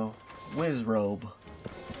with a whiz robe.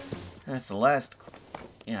 That's the last,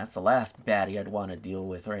 yeah, that's the last baddie I'd want to deal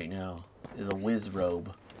with right now, is a whiz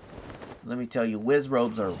robe. Let me tell you, whiz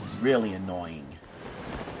robes are really annoying.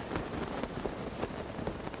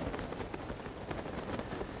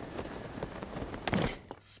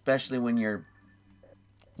 Especially when you're,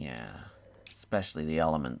 yeah, especially the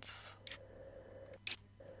elements.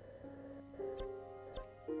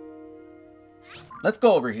 Let's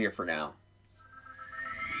go over here for now.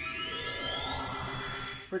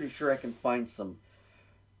 Pretty sure I can find some,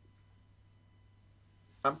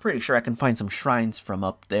 I'm pretty sure I can find some shrines from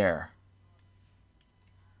up there.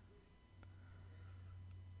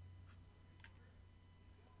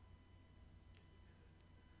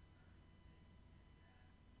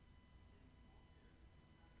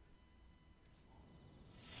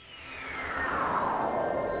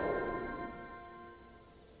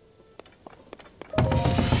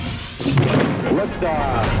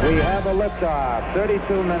 Liftoff. We have a liftoff.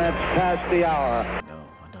 32 minutes past the hour.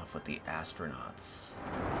 No, enough with the astronauts.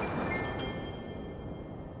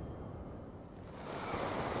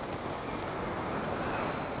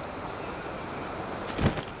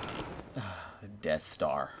 The Death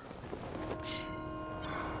Star.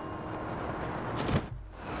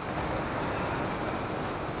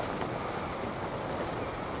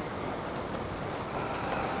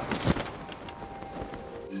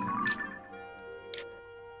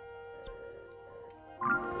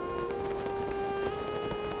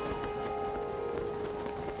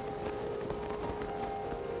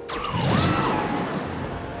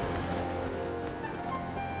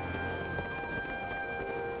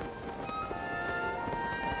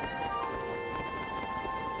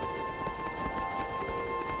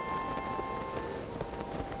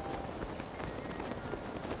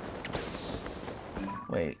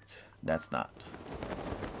 Wait, that's not.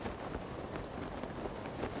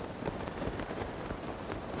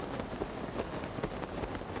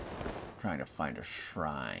 Trying to find a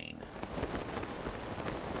shrine.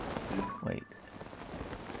 Wait.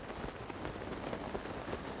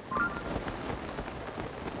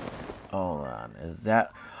 Hold on, is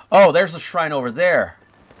that... Oh, there's a shrine over there!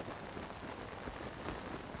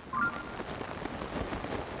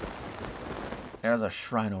 There's a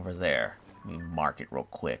shrine over there. Let me mark it real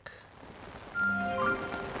quick.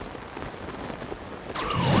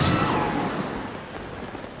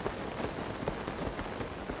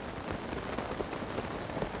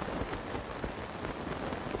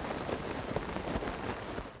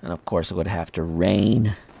 And of course it would have to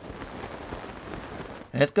rain.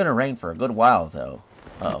 And it's gonna rain for a good while though.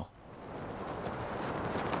 Uh-oh.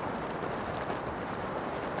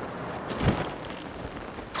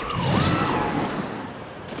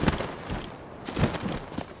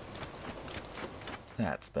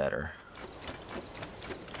 That's better.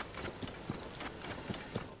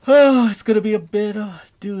 Oh, it's gonna be a bit of a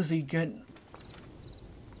doozy getting...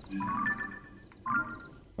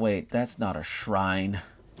 Wait, that's not a shrine.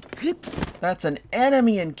 That's an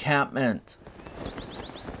enemy encampment.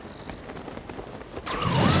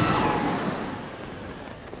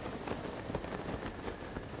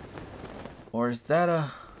 Or is that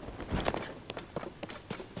a...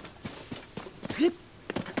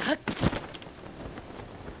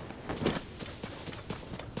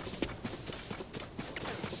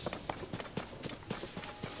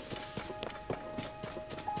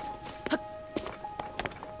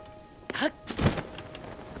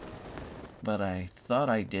 but I thought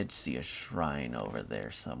I did see a shrine over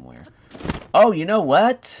there somewhere. Oh, you know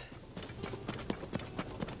what?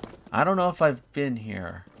 I don't know if I've been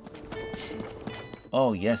here.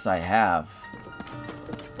 Oh, yes, I have.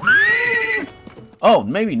 Oh,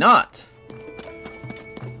 maybe not.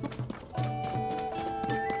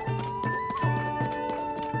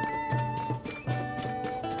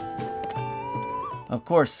 Of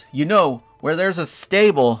course, you know, where there's a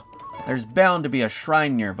stable, there's bound to be a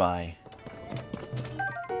shrine nearby.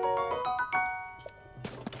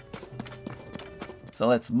 So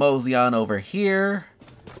let's mosey on over here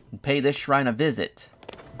and pay this shrine a visit.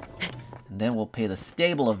 And then we'll pay the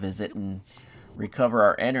stable a visit and recover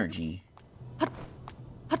our energy.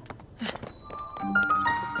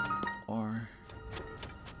 Or...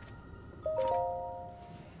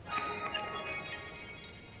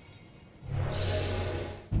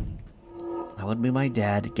 that would be my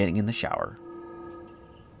dad getting in the shower.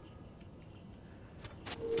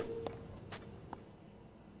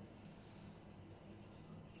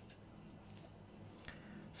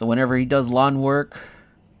 So whenever he does lawn work,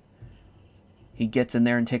 he gets in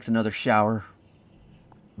there and takes another shower.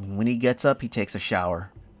 When he gets up, he takes a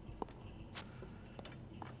shower.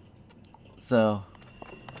 So,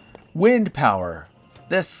 wind power.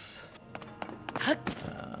 This...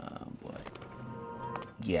 boy.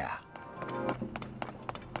 Yeah.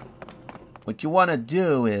 What you want to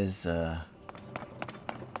do is, of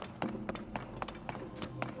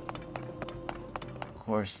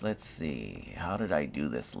course, let's see. How did I do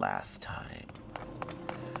this last time?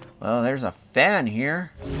 Well, there's a fan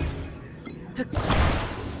here.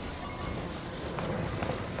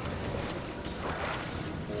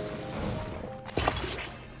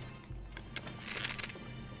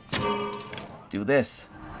 Do this.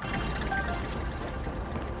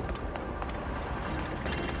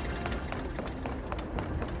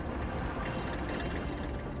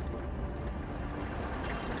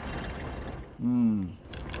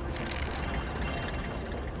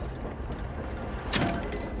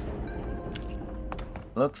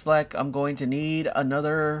 Looks like I'm going to need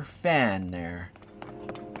another fan there.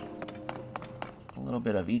 A little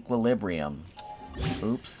bit of equilibrium.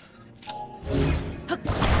 Oops.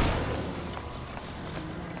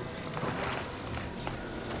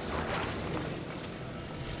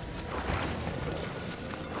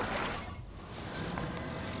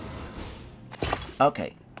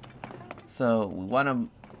 Okay. So we want to...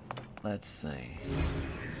 let's see.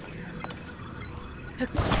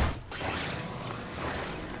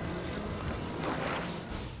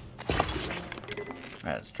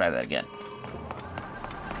 Alright, let's try that again.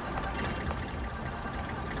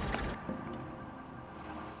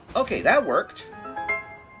 Okay, that worked.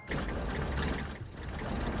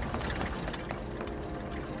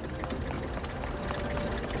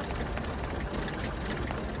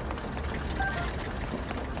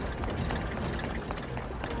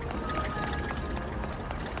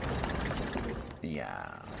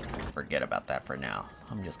 Yeah, forget about that for now.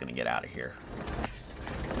 I'm just gonna get out of here.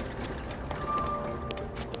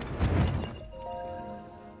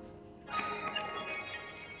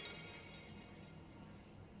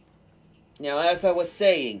 Now, as I was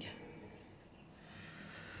saying,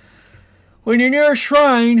 when you're near a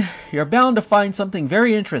shrine, you're bound to find something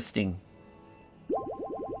very interesting.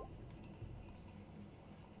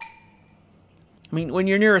 I mean, when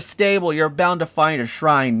you're near a stable, you're bound to find a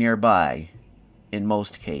shrine nearby, in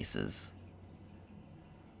most cases.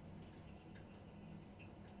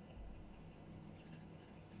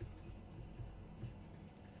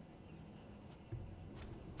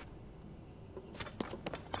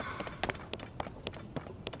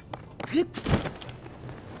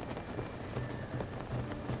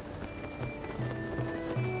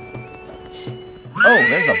 Oh,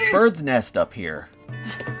 there's a bird's nest up here.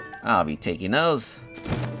 I'll be taking those.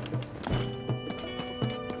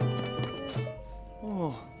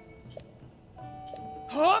 Oh.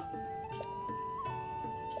 Huh?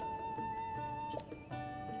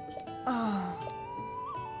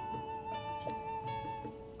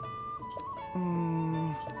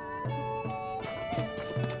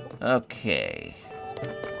 Okay.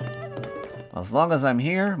 Well, as long as I'm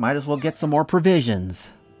here, might as well get some more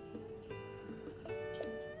provisions.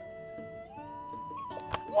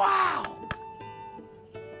 Wow!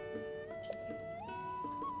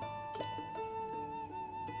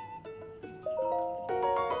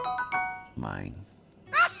 Mine.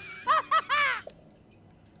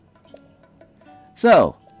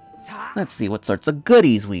 So, let's see what sorts of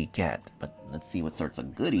goodies we get. But let's see what sorts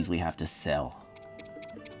of goodies we have to sell.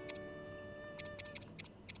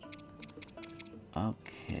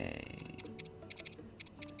 Okay.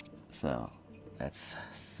 So, Let's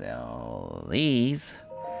sell these.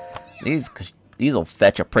 These will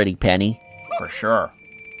fetch a pretty penny, for sure.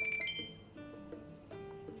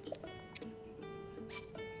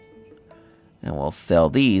 And we'll sell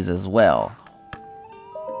these as well.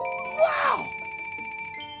 Wow!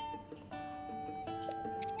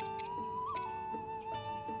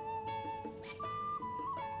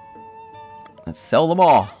 Let's sell them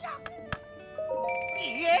all.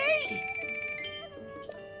 Yay!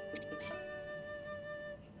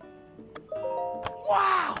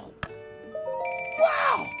 Wow!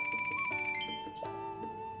 Wow!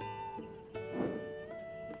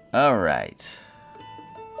 All right.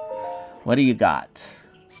 What do you got?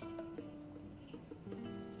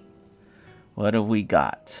 What have we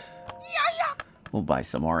got? We'll buy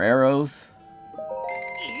some more arrows.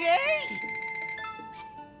 Yay!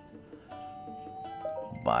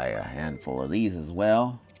 Buy a handful of these as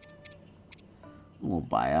well. We'll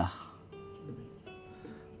buy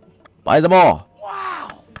them all.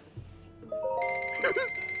 Wow!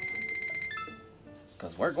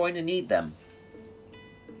 Because we're going to need them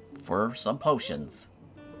for some potions.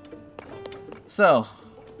 So,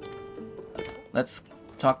 let's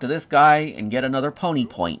talk to this guy and get another pony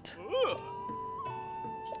point.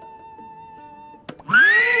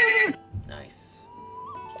 Nice.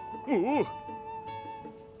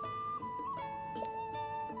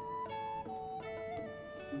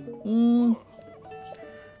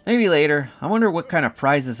 Maybe later. I wonder what kind of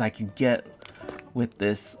prizes I can get with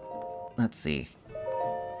this. Let's see.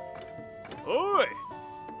 Oi!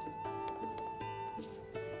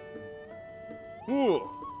 Ooh.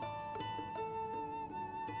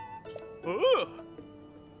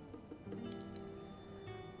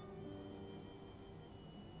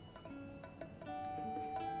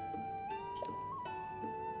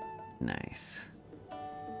 Nice.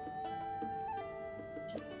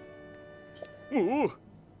 Ooh.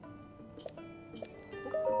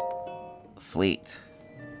 Sweet.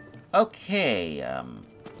 Okay,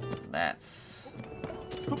 that's...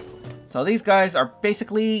 So these guys are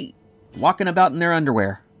basically walking about in their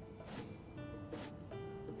underwear.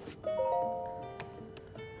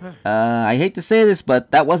 I hate to say this,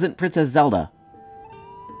 but that wasn't Princess Zelda.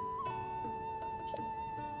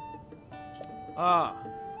 Ah.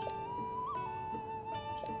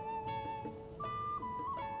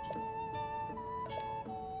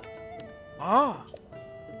 Ah.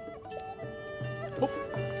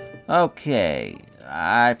 Okay,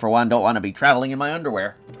 I for one don't want to be traveling in my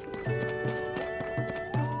underwear.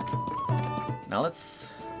 Now let's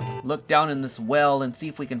look down in this well and see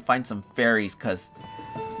if we can find some fairies, cause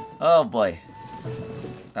oh boy,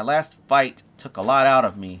 that last fight took a lot out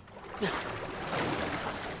of me.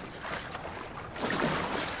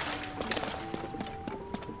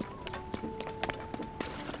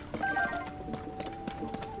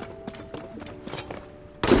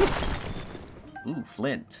 Ooh,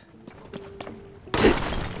 flint.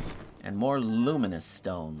 And more luminous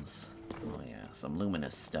stones. Oh yeah, some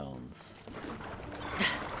luminous stones.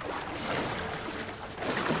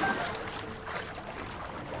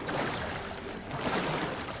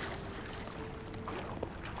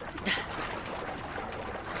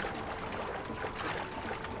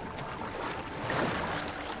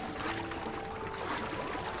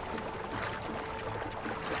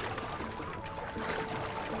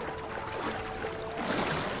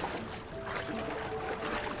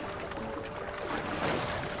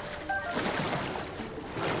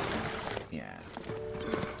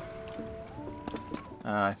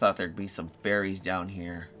 I thought there'd be some fairies down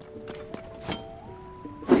here.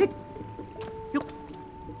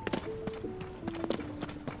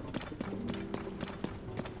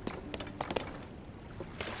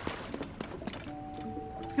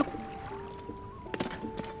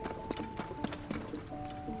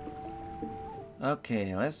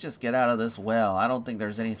 Okay, let's just get out of this well. I don't think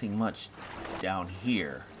there's anything much down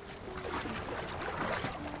here.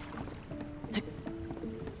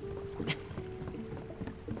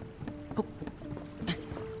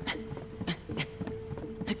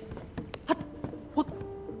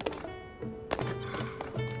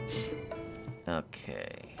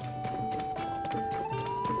 Okay.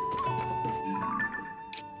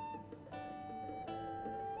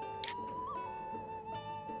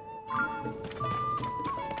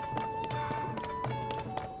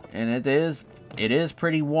 And it is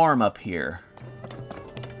pretty warm up here.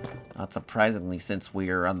 Not surprisingly, since we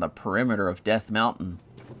are on the perimeter of Death Mountain.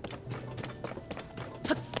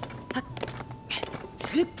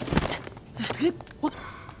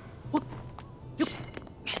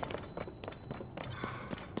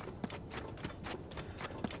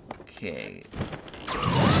 Okay.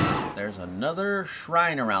 there's another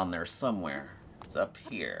shrine around there somewhere. It's up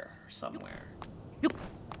here somewhere.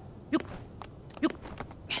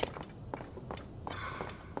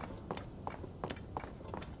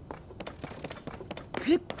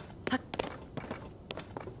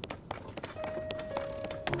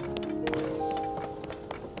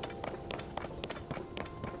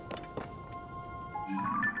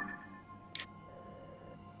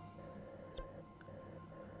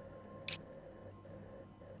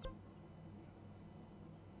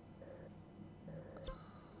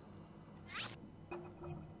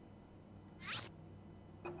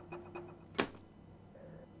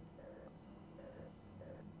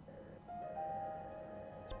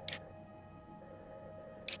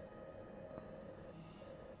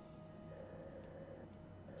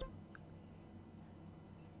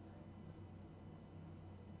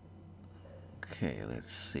 Okay, let's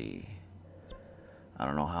see. I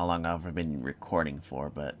don't know how long I've been recording for,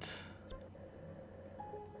 but...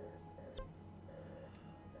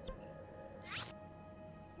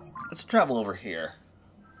 let's travel over here.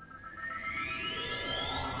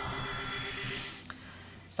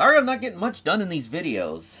 Sorry I'm not getting much done in these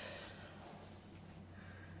videos.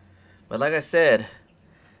 But like I said,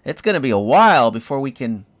 it's gonna be a while before we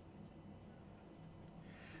can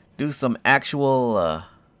do some actual,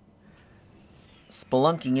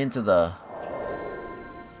 spelunking into the...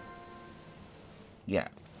 yeah.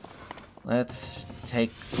 Let's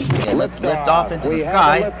take... yeah, let's lift off into the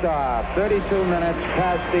sky. We have a liftoff. 32 minutes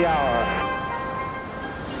past the hour.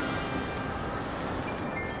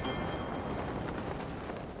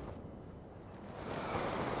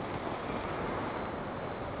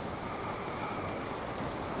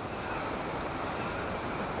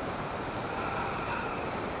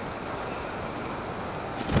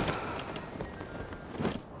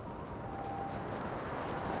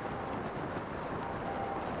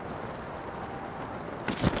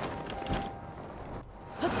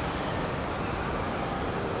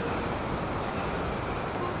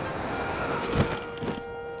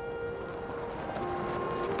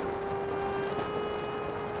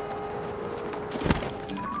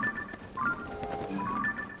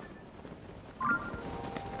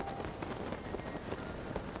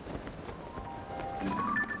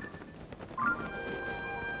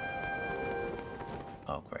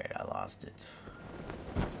 Oh great, I lost it.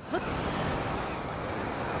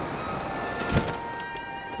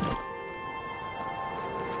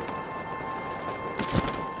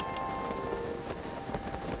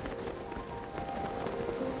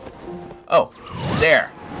 Oh,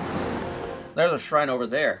 there. There's a shrine over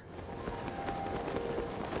there.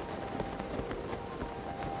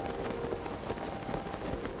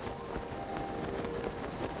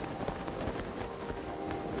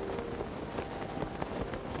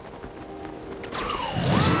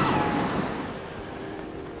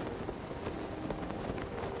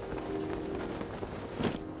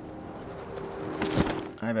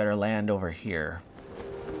 I better land over here.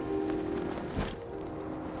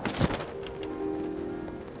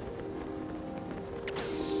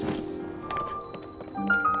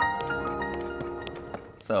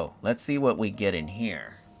 So, let's see what we get in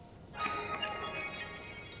here.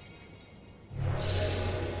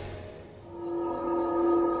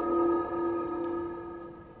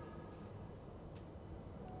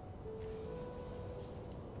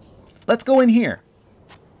 Let's go in here.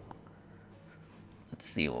 Let's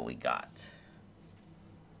see what we got.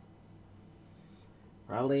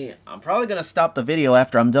 I'm probably gonna stop the video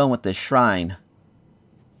after I'm done with this shrine.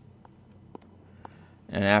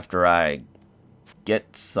 And after I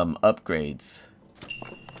get some upgrades.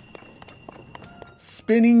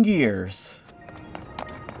 Spinning gears.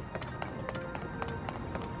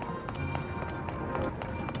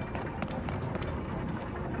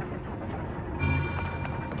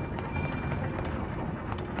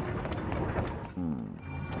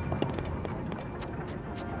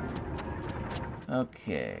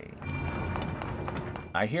 Okay.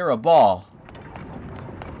 I hear a ball.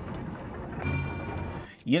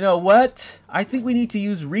 You know what? I think we need to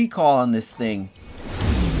use recall on this thing.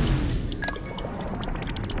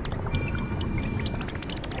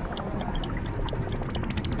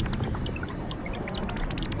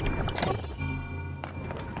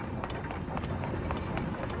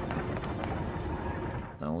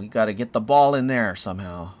 No, we gotta get the ball in there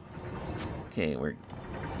somehow. Okay, we're...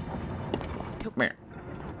 come here.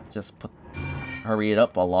 Just hurry it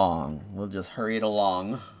up along. We'll just hurry it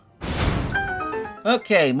along.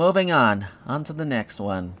 Okay, moving on. On to the next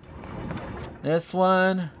one. This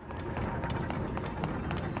one.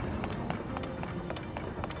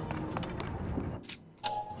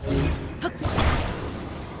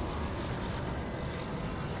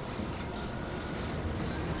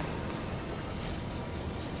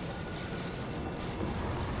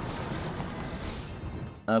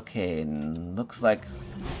 Okay, and looks like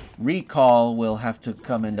recall will have to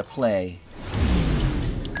come into play.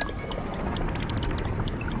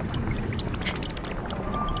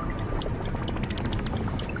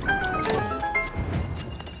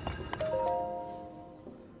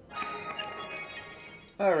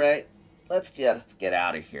 Alright, let's just get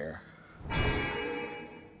out of here.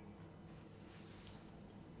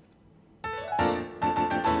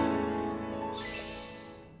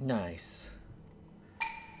 Nice.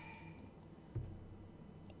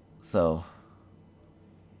 So,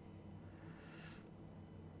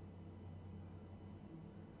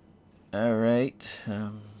 alright.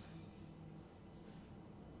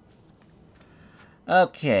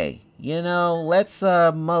 Okay, you know, let's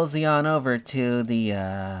mosey on over to the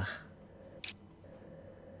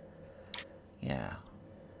yeah.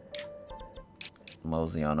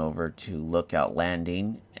 Mosey on over to Lookout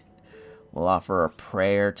Landing. We'll offer a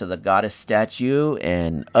prayer to the goddess statue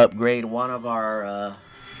and upgrade one of our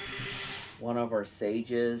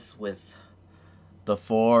sages with the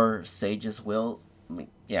 4 sages wills. I mean,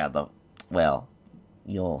 yeah, well,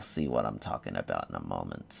 you'll see what I'm talking about in a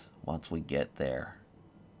moment once we get there.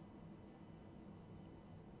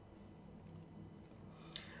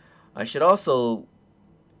 I should also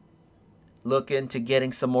look into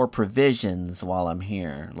getting some more provisions while I'm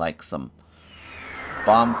here, like some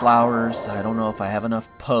bomb flowers. I don't know if I have enough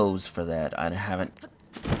pose for that. I haven't.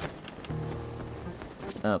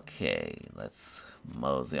 Okay, let's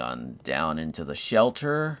mosey on down into the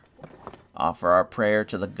shelter. Offer our prayer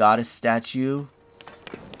to the goddess statue.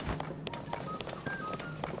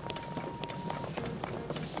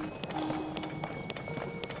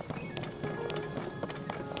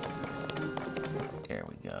 There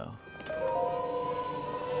we go.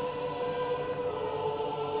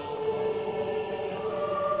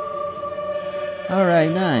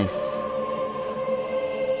 Alright, nice.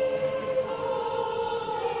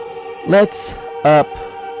 Let's up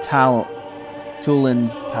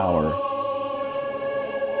Tulin's power.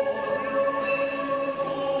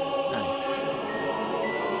 Nice.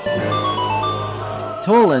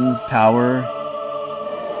 Tulin's power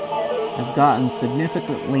has gotten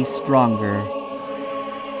significantly stronger.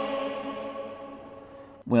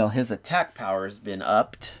 Well, his attack power has been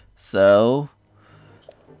upped, so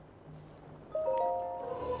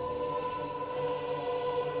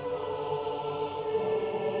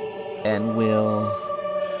and we'll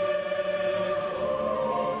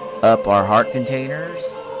up our heart containers.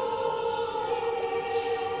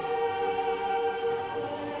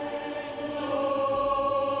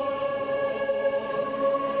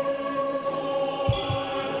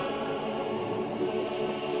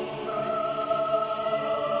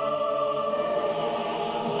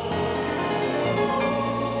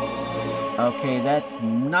 Okay, that's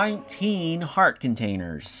 19 heart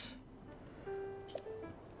containers.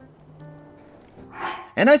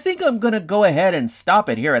 And I think I'm going to go ahead and stop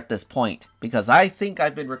it here at this point, because I think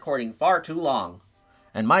I've been recording far too long,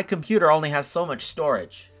 and my computer only has so much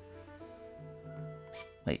storage.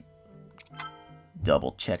 Wait,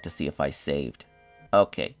 double check to see if I saved.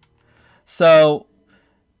 Okay, so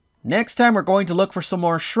next time we're going to look for some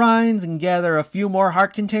more shrines and gather a few more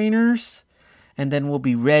heart containers, and then we'll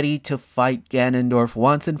be ready to fight Ganondorf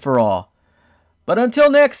once and for all. But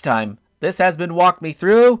until next time, this has been Walk Me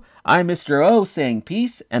Through. I'm Mr. O saying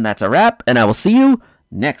peace, and that's a wrap, and I will see you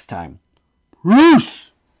next time.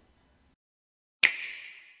 Peace!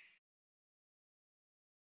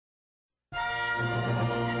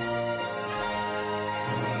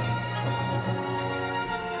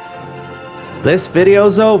 This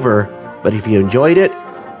video's over, but if you enjoyed it,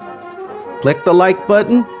 click the like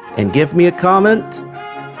button and give me a comment.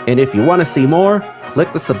 And if you want to see more,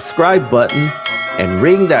 click the subscribe button and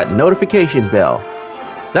ring that notification bell.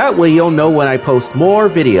 That way you'll know when I post more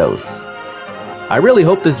videos. I really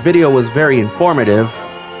hope this video was very informative,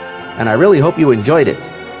 and I really hope you enjoyed it.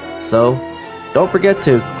 So, don't forget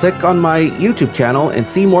to click on my YouTube channel and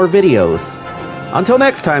see more videos. Until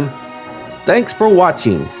next time, thanks for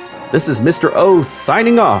watching. This is Mr. O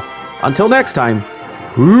signing off. Until next time,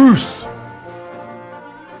 peace!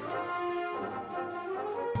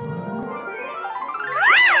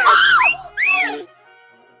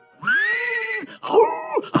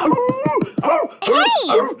 Hey!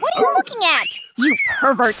 What are you looking at, you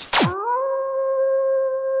pervert?